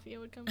Disney mafia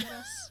would come get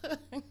us.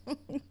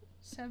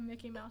 Some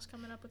Mickey Mouse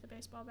coming up with a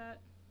baseball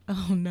bat.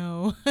 Oh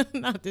no,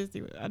 not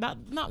Disney.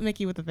 Not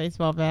Mickey with a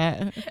baseball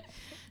bat.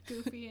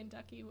 Goofy and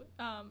Ducky.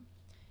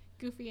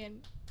 Goofy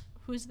and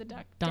who's the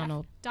duck?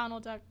 Donald.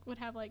 Donald Duck would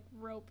have like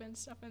rope and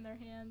stuff in their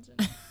hands.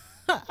 And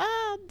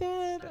Ah,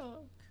 Dad.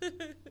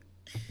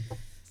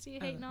 See you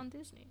hating on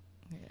Disney.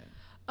 Yeah.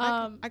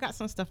 I got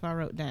some stuff I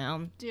wrote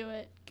down. Do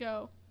it.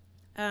 Go.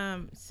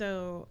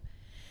 So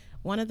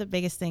one of the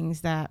biggest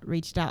things that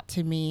reached out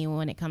to me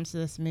when it comes to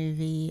this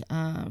movie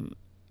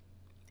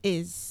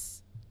is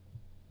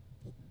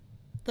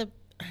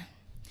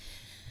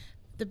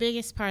the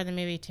biggest part of the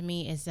movie to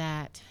me is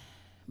that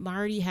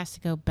Marty has to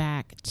go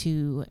back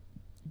to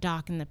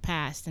Doc in the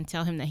past and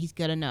tell him that he's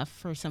good enough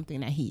for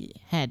something that he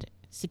had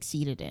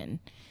succeeded in.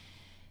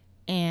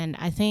 And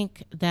I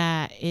think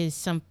that is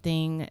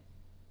something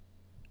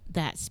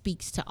that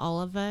speaks to all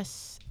of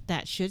us,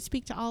 that should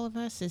speak to all of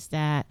us, is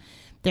that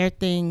there are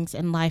things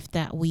in life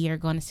that we are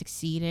going to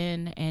succeed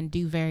in and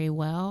do very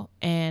well,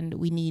 and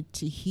we need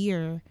to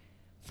hear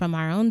from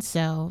our own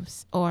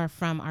selves or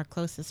from our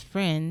closest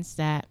friends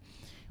that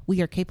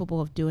we are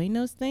capable of doing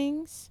those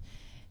things,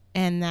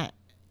 and that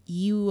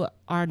you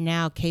are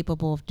now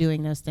capable of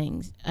doing those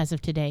things as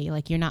of today.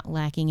 Like, you're not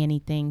lacking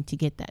anything to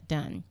get that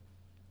done.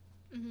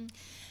 Mm-hmm.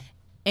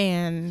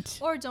 And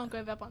or don't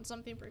give up on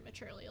something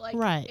prematurely. Like,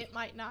 it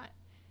might not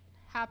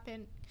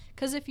happen.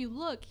 Because if you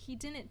look, he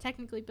didn't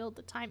technically build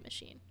the time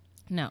machine.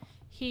 No.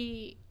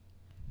 He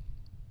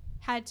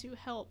had to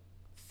help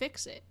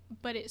fix it,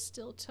 but it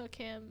still took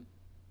him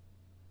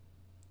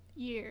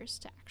years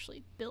to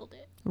actually build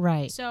it.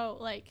 Right. So,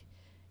 like,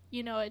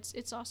 you know,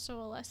 it's also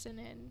a lesson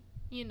in,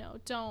 you know,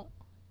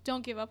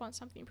 don't give up on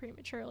something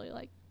prematurely.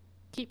 Like,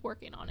 keep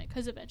working on it,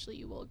 because eventually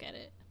you will get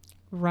it.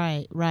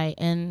 Right.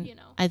 And you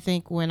know, I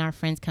think when our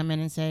friends come in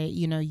and say,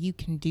 you know, you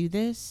can do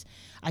this,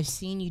 I've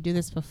seen you do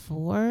this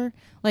before,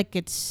 like,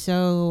 it's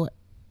so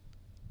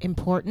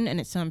important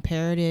and it's so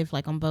imperative,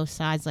 like, on both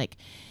sides. Like,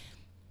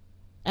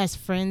 as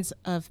friends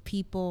of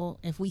people,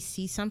 if we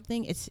see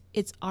something, it's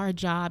our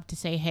job to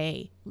say,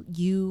 hey,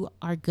 you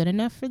are good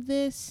enough for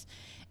this,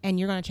 and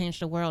you're going to change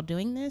the world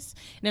doing this.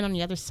 And then on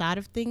the other side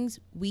of things,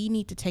 we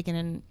need to take it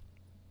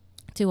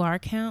into our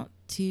account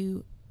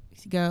to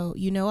go,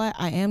 you know what,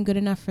 I am good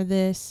enough for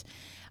this.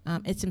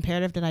 It's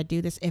imperative that I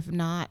do this. If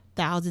not,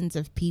 thousands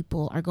of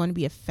people are going to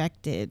be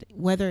affected,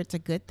 whether it's a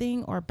good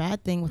thing or a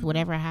bad thing, with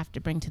whatever I have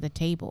to bring to the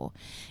table.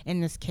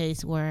 In this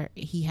case, where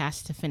he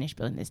has to finish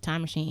building this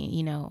time machine,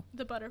 you know.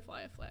 The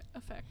butterfly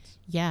effect.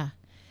 Yeah.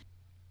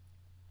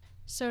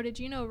 So did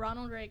you know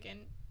Ronald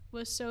Reagan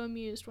was so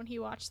amused when he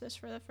watched this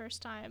for the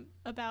first time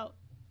about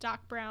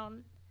Doc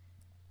Brown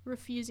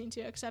refusing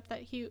to accept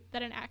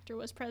that an actor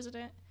was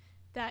president,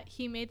 that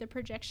he made the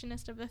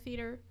projectionist of the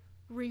theater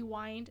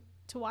rewind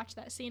to watch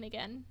that scene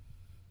again?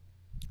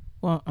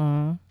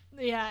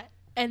 Yeah,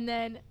 and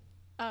then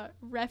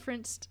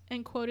referenced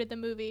and quoted the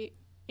movie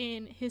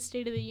in his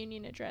State of the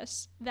Union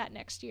address that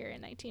next year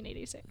in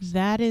 1986.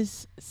 That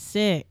is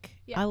sick.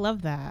 Yeah. I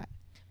love that.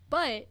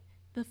 But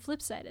the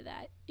flip side of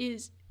that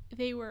is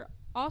it was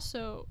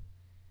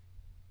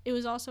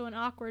also an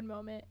awkward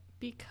moment,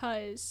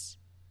 because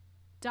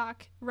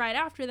Doc, right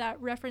after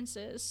that,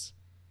 references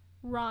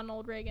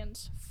Ronald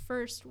Reagan's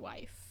first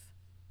wife.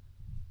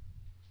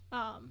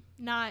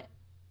 Not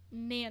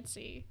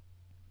Nancy,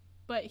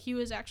 but he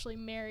was actually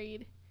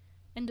married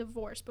and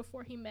divorced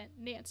before he met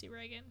Nancy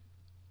Reagan.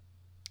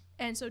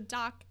 And so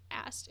Doc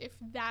asked if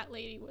that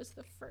lady was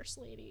the first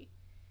lady.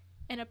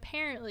 And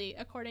apparently,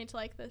 according to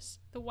like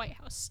the White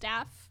House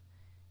staff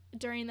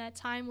during that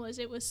time,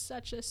 it was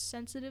such a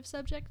sensitive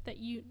subject that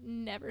you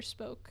never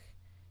spoke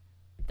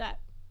that,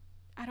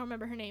 I don't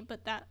remember her name,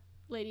 but that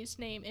lady's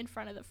name in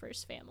front of the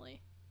first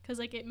family. because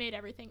like it made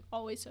everything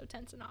always so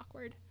tense and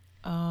awkward.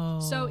 Oh.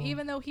 So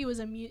even though he was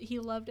he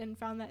loved and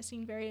found that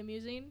scene very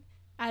amusing,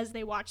 as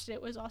they watched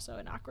it was also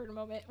an awkward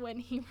moment when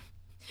he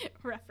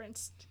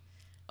referenced.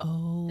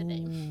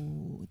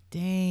 Oh,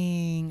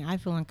 dang. I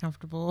feel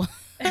uncomfortable.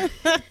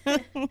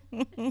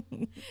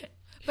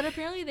 But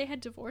apparently they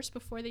had divorced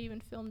before they even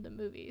filmed the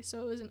movie.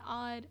 So it was an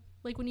odd,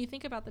 like when you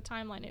think about the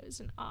timeline, it was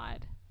an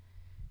odd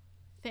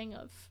thing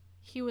of,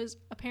 he was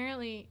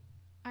apparently,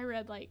 I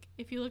read like,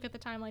 if you look at the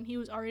timeline, he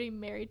was already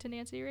married to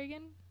Nancy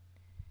Reagan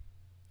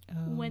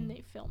when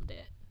they filmed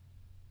it.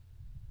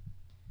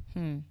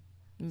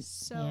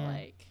 So yeah.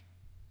 like.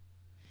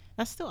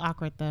 That's still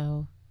awkward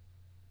though.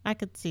 I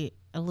could see it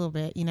a little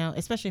bit, you know,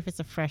 especially if it's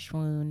a fresh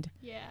wound.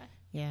 Yeah.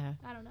 Yeah.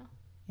 I don't know.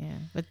 Yeah.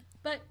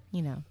 But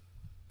you know.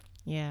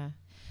 Yeah.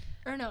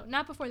 Or no,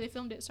 not before they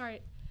filmed it.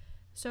 Sorry.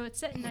 So it's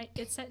set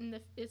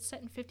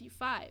in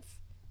 55.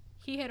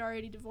 He had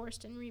already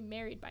divorced and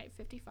remarried by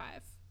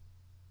 55.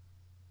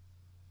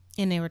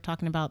 And they were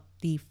talking about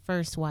the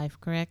first wife,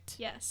 correct?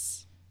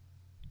 Yes.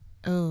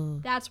 Oh.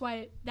 That's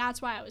why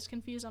I was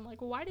confused. I'm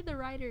like, well, why did the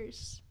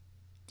writers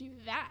do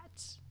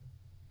that?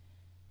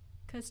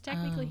 Because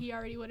technically he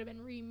already would have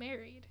been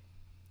remarried.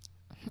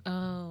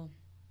 Oh.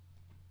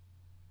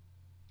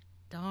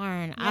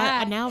 Darn.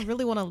 Yeah. I now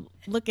really want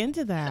to look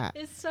into that.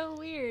 It's so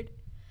weird.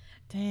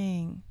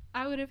 Dang.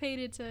 I would have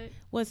hated to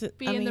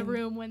be in the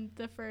room when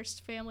the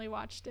first family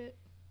watched it,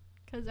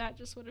 because that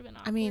just would have been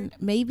awkward. I mean,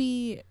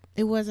 maybe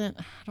it wasn't,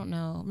 I don't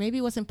know. Maybe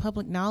it wasn't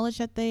public knowledge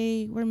that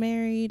they were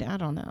married. I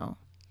don't know.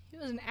 He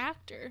was an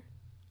actor.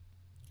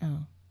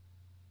 Oh.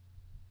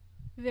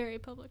 Very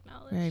public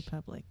knowledge. Very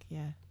public,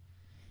 yeah.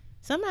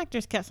 Some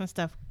actors kept some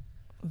stuff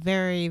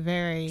very,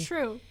 very...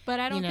 True, but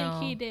I don't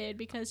think he did,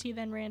 because he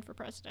then ran for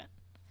president.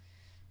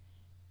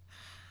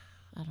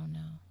 I don't know.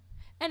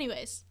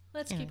 Anyways,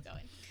 let's keep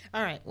going.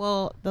 All right.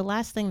 Well, the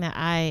last thing that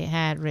I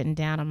had written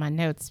down on my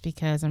notes,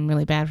 because I'm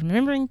really bad at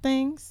remembering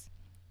things.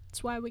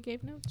 That's why we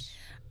gave notes.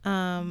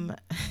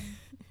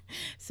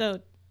 So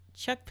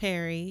Chuck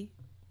Perry,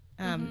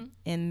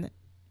 in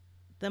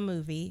the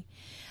movie,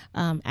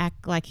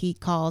 act like he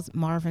calls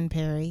Marvin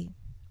Perry.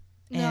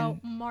 No,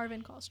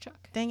 Marvin calls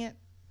Chuck. Dang it.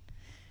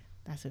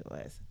 That's who it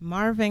was.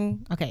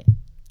 Marvin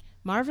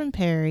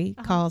Perry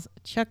calls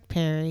Chuck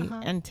Perry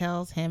and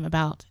tells him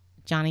about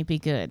Johnny Be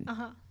Good.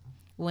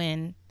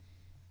 When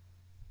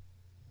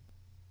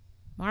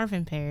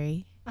Marvin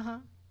Perry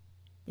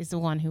is the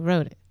one who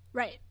wrote it.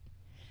 Right.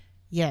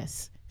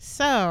 Yes.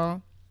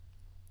 So,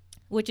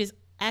 which is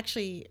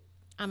actually...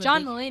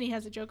 John Mulaney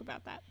has a joke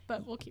about that,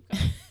 but we'll keep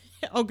going.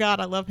 Oh, God,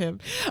 I love him.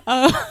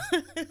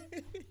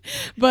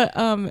 But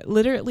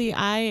literally,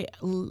 I'm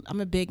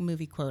a big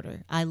movie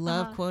quoter. I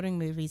love quoting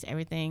movies,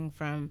 everything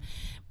from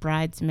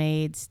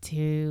Bridesmaids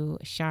to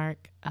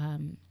Shark.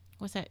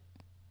 What's that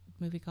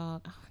movie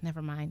called? Oh,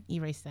 never mind.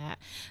 Erase that.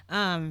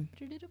 But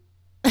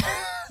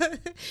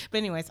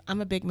anyways,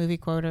 I'm a big movie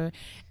quoter.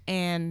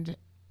 And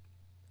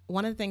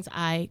one of the things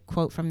I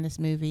quote from this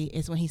movie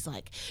is when he's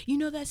like, you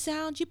know that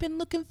sound you've been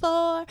looking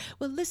for?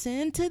 Well,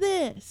 listen to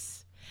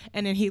this.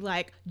 And then he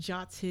like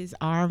jots his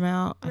arm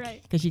out.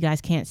 Right. Because you guys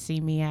can't see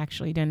me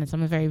actually doing this.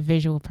 I'm a very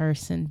visual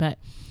person. But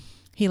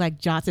he like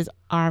jots his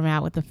arm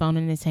out with the phone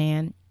in his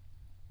hand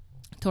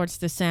towards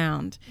the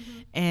sound.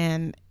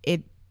 And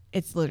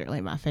it's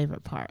literally my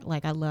favorite part.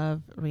 Like, I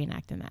love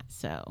reenacting that.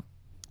 So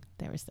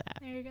there was that.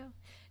 There you go.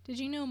 Did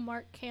you know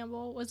Mark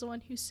Campbell was the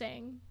one who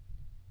sang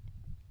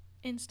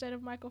instead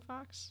of Michael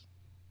Fox?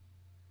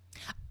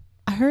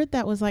 I heard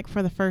that was like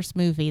for the first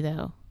movie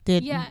though.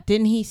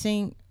 Didn't he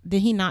sing?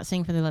 Did he not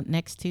sing for the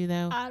next two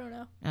though? I don't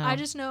know. Oh. I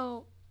just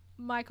know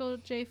Michael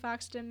J.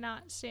 Fox did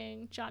not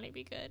sing Johnny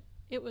Be Good.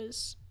 It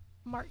was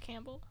Mark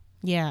Campbell.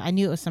 Yeah, I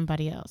knew it was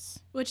somebody else.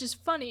 Which is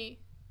funny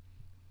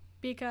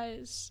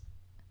because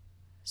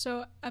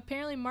so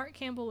apparently Mark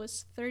Campbell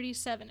was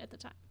 37 at the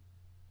time.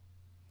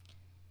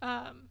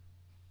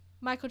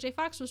 Michael J.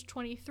 Fox was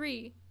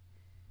 23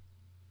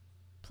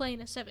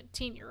 playing a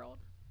 17-year-old.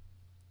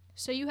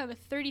 So you have a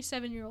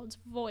 37-year-old's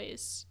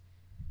voice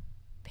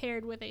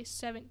paired with a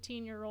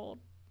 17-year-old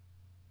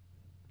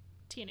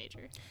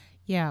teenager.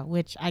 Yeah,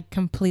 which I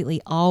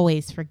completely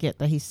always forget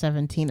that he's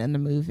 17 in the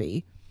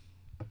movie.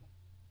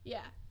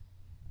 Yeah.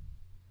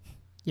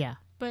 Yeah.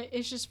 But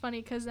it's just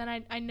funny because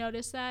then I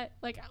noticed that,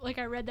 like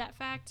I read that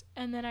fact,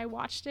 and then I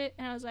watched it,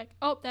 and I was like,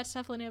 oh, that's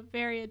definitely a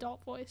very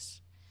adult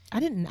voice. I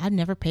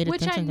never paid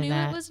attention to that. Which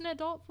I knew it was an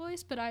adult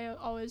voice, but I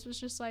always was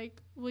just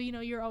like, well, you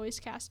know, you're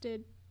always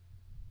casted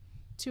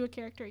to a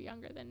character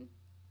younger than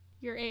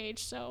your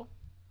age, so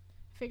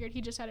figured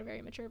he just had a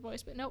very mature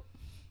voice, but nope.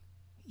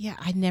 Yeah,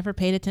 I never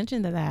paid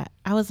attention to that.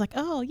 I was like,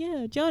 oh,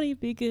 yeah, Johnny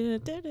Be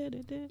Good. Da, da,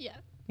 da, da. Yeah.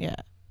 Yeah.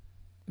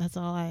 That's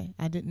all I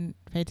didn't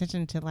pay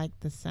attention to, like,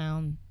 the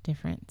sound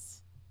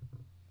difference.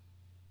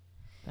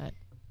 But.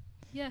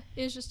 Yeah,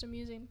 it was just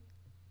amusing.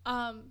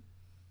 I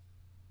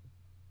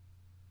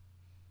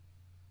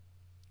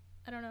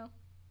don't know.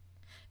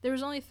 There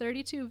was only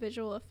 32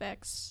 visual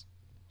effects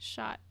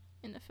shot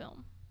in the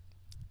film.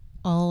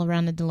 All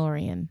around the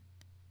DeLorean.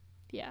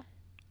 Yeah.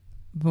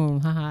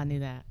 Boom. Haha, I knew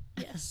that.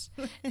 Yes.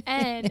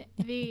 And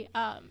the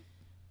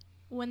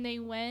when they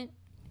went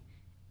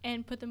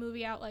and put the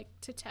movie out like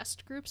to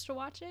test groups to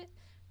watch it,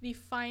 the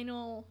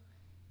final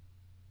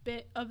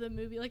bit of the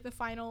movie, like the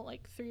final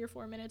like 3 or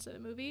 4 minutes of the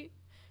movie,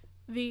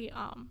 the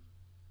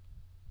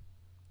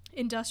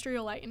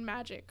Industrial Light and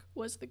Magic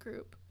was the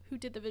group who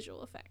did the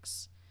visual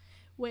effects,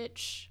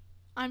 which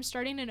I'm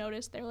starting to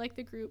notice they're like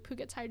the group who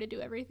gets hired to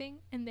do everything,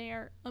 and they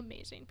are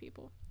amazing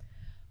people.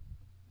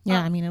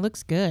 Yeah, I mean, it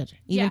looks good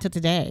even to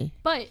today.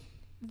 But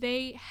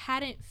they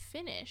hadn't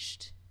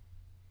finished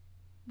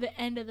the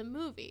end of the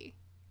movie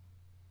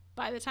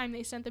by the time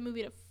they sent the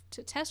movie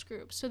to test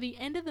groups. So the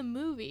end of the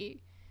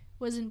movie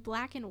was in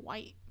black and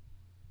white.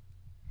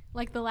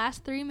 Like the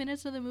last 3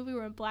 minutes of the movie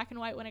were in black and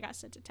white when it got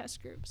sent to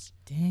test groups.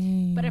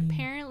 Dang. But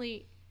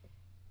apparently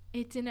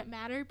it didn't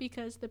matter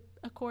because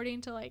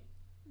according to like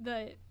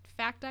the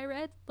fact I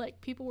read,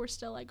 like people were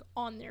still like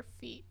on their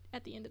feet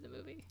at the end of the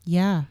movie.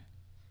 Yeah.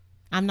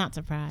 I'm not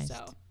surprised.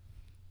 So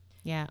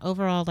yeah,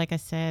 overall, like I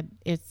said,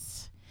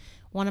 it's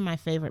one of my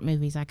favorite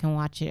movies. I can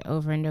watch it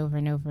over and over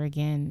and over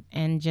again.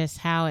 And just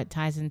how it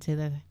ties into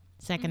the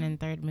second and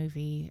third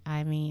movie.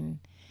 I mean,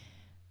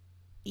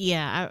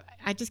 yeah,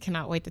 I just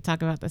cannot wait to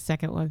talk about the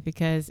second one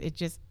because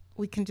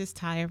we can just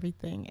tie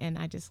everything, and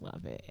I just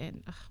love it.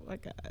 And oh my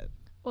God.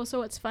 Also,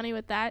 what's funny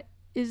with that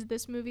is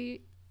this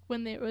movie,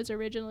 when it was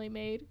originally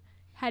made,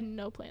 had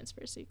no plans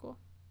for a sequel.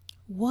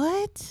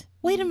 What?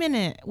 Wait a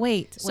minute.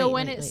 So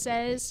when it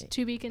says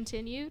to be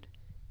continued,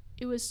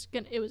 it was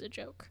a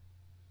joke.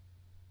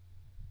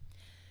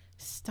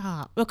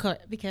 Stop. Okay,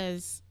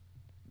 because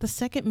the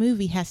second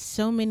movie has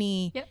so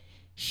many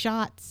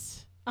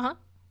shots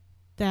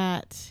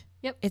that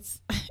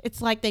it's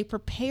like they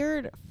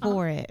prepared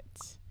for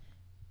it,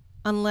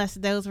 unless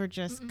those were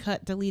just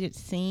cut deleted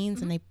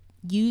scenes and they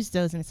used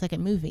those in the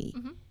second movie.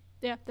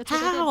 Yeah, that's how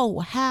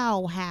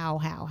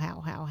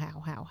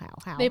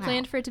they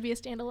planned for it to be a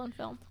standalone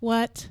film.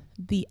 What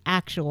the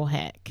actual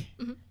heck?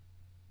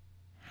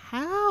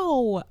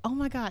 How? Oh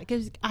my God,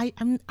 because I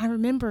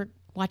remember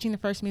watching the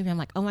first movie. I'm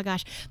like, oh my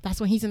gosh,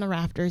 that's when he's in the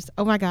rafters.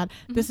 Oh my God,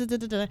 this is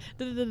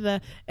and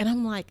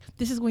I'm like,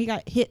 this is when he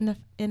got hit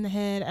in the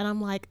head, and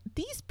I'm like,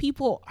 these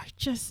people are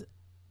just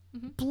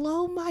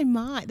blow my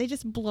mind. They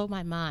just blow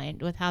my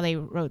mind with how they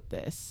wrote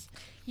this.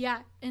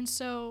 Yeah, and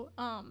so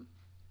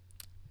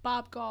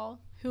Bob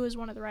Gall, who is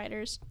one of the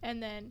writers,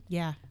 and then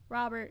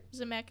Robert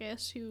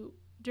Zemeckis, who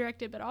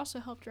directed but also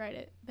helped write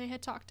it, they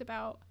had talked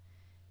about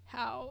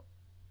how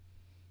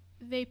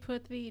they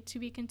put the to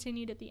be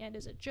continued at the end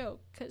as a joke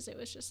because it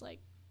was just like,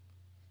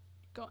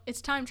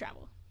 it's time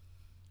travel.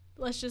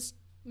 Let's just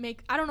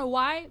I don't know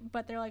why,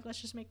 but they're like,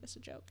 let's just make this a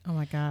joke. Oh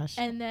my gosh.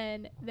 And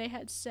then they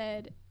had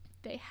said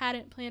they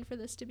hadn't planned for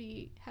this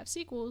to have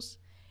sequels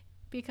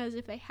because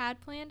if they had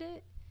planned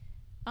it,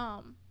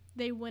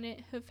 they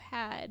wouldn't have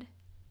had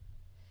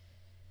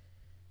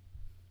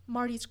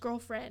Marty's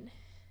girlfriend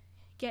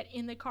get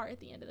in the car at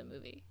the end of the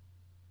movie.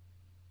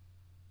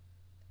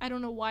 I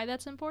don't know why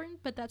that's important,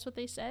 but that's what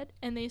they said.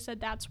 And they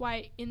said that's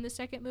why in the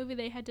second movie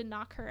they had to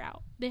knock her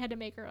out. They had to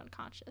make her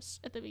unconscious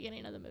at the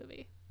beginning of the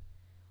movie.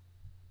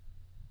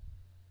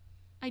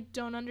 I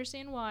don't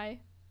understand why,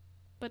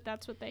 but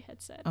that's what they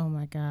had said. Oh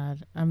my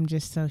God. I'm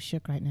just so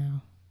shook right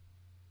now.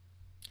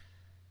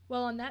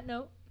 Well, on that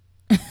note,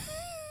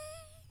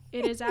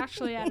 it is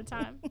actually out of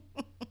time.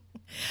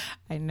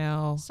 I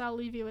know. So I'll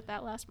leave you with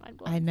that last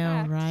mind-blowing I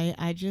know, fact.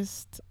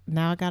 right?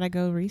 Now I gotta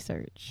go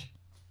research.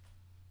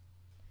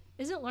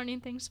 Isn't learning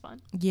things fun?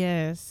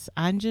 Yes,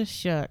 I'm just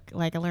shook.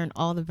 Like I learned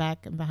all the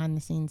back and behind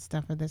the scenes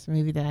stuff of this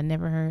movie that I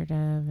never heard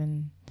of,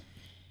 and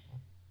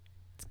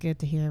it's good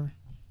to hear.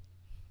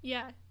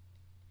 Yeah.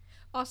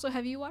 Also,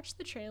 have you watched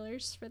the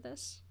trailers for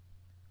this?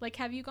 Like,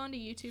 have you gone to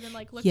YouTube and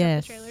like looked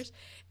up the trailers?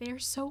 They are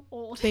so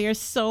old. They are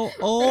so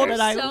old,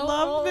 and I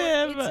love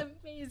them. It's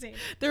amazing.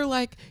 They're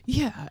like,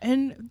 yeah,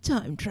 and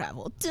time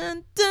travel.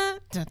 Dun,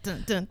 dun, dun,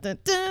 dun, dun, dun,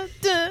 dun,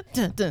 dun,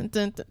 dun, dun,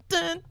 dun,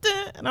 dun,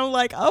 dun. And I'm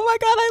like, oh my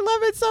God, I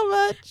love it so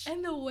much.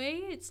 And the way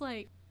it's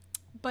like,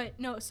 but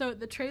no, so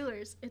the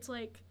trailers, it's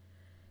like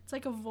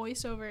a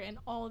voiceover, and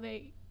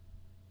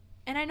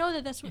and I know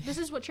that this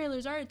is what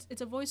trailers are.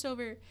 It's a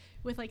voiceover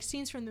with like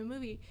scenes from the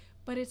movie,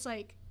 but it's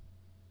like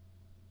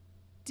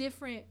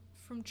different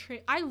from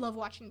I love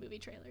watching movie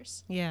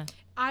trailers. Yeah.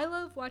 I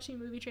love watching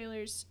movie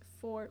trailers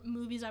for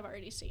movies I've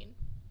already seen.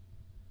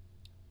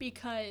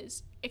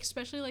 Because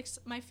especially like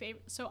my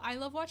favorite, so I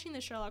love watching the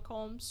Sherlock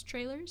Holmes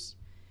trailers.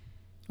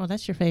 Well,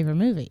 that's your favorite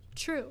movie.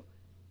 True.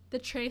 The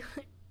trailer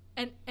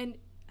and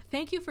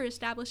thank you for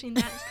establishing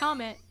that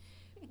comment.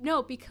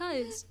 No,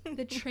 because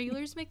the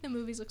trailers make the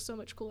movies look so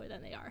much cooler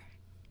than they are.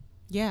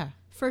 Yeah.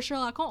 For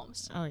Sherlock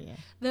Holmes. Oh yeah.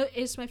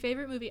 It's my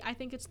favorite movie. I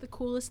think it's the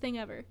coolest thing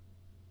ever.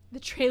 The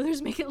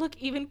trailers make it look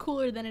even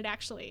cooler than it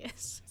actually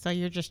is. So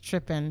you're just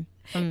tripping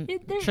from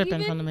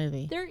the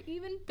movie. They're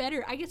even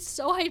better. I get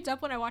so hyped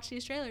up when I watch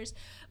these trailers.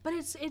 But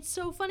it's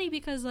so funny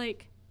because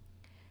like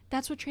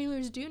that's what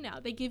trailers do now.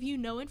 They give you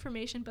no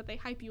information, but they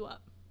hype you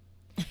up.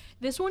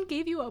 This one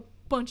gave you a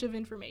bunch of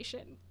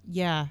information.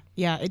 Yeah.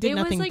 It did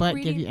nothing but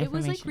give you information. It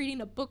was like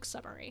reading a book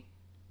summary.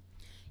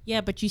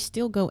 Yeah, but you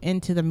still go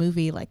into the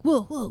movie like,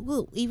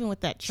 whoa, even with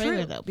that trailer,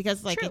 True. though,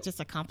 because, like, True. it's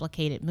just a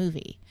complicated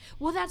movie.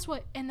 Well, that's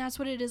what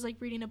it is, like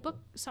reading a book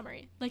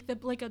summary. Like,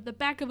 the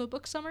back of a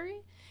book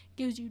summary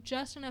gives you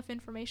just enough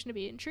information to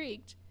be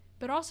intrigued,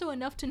 but also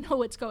enough to know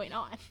what's going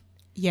on.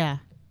 Yeah.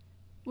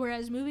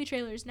 Whereas movie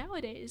trailers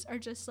nowadays are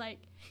just like,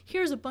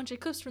 here's a bunch of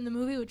clips from the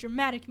movie with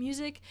dramatic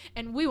music,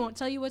 and we won't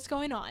tell you what's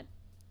going on.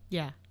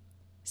 Yeah.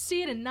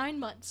 See it in 9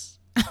 months.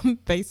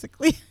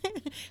 Basically.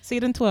 See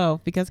it in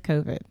 12 because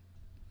COVID.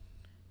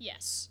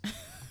 Yes.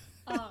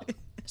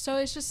 So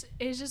it's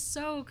just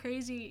so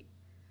crazy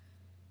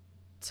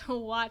to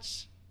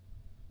watch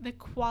the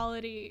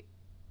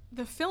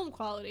film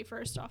quality,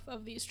 first off,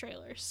 of these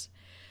trailers.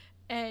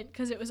 And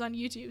because it was on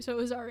YouTube, so it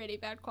was already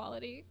bad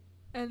quality.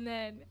 And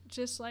then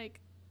just like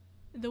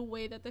the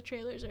way that the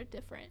trailers are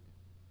different.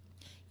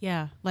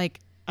 Yeah. Like,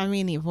 I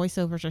mean, the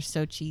voiceovers are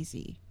so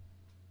cheesy.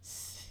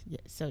 Yeah,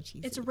 so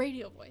cheesy. It's a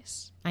radio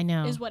voice. I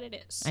know. Is what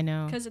it is. I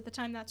know. Because at the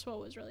time, that's what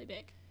was really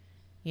big.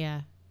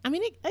 Yeah. I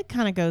mean, it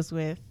kind of goes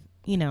with,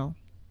 you know,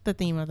 the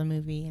theme of the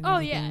movie and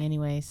everything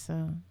anyway,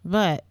 so.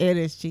 But it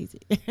is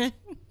cheesy.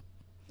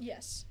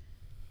 Yes.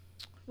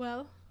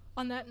 Well,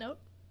 on that note,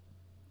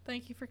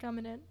 thank you for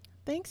coming in.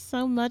 Thanks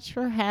so much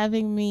for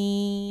having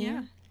me.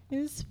 Yeah. It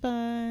was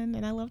fun,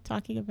 and I love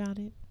talking about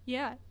it.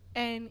 Yeah.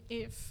 And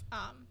if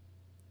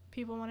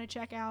people want to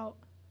check out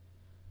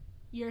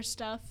your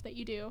stuff that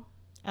you do.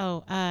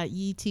 Oh,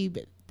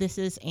 YouTube, this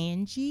is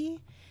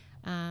Angie.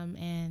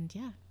 And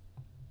yeah.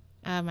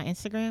 My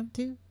Instagram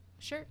too.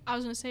 Sure. I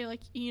was gonna say, like,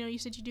 you know, you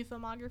said you do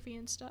filmography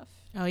and stuff.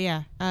 Oh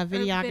yeah,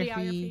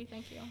 videography.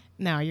 Thank you.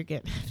 No, you're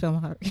good.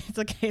 Filmography. It's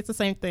okay. It's the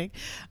same thing.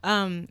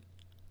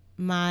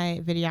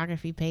 My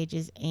videography page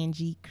is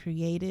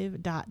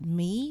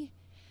angiecreative.me,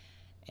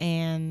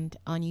 and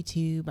on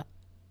YouTube,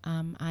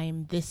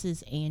 I'm This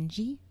Is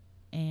Angie,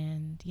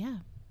 and yeah.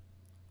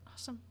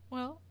 Awesome.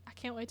 Well, I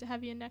can't wait to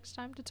have you next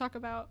time to talk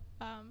about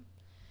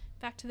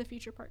Back to the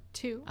Future Part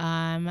 2.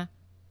 I'm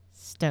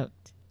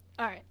stoked.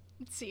 All right.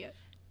 See ya.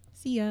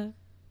 See ya.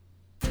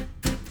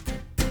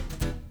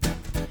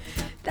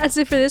 That's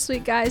it for this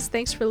week, guys.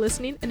 Thanks for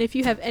listening. And if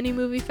you have any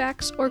movie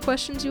facts or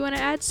questions you want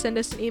to add, send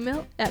us an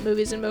email at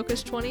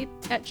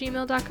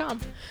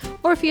moviesandmochas20@gmail.com.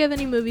 Or if you have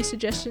any movie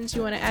suggestions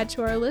you want to add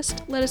to our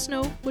list, let us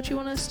know what you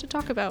want us to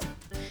talk about.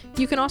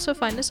 You can also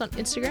find us on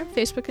Instagram,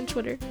 Facebook, and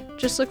Twitter.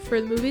 Just look for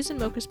the Movies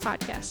and Mochas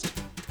podcast.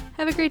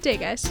 Have a great day,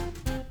 guys.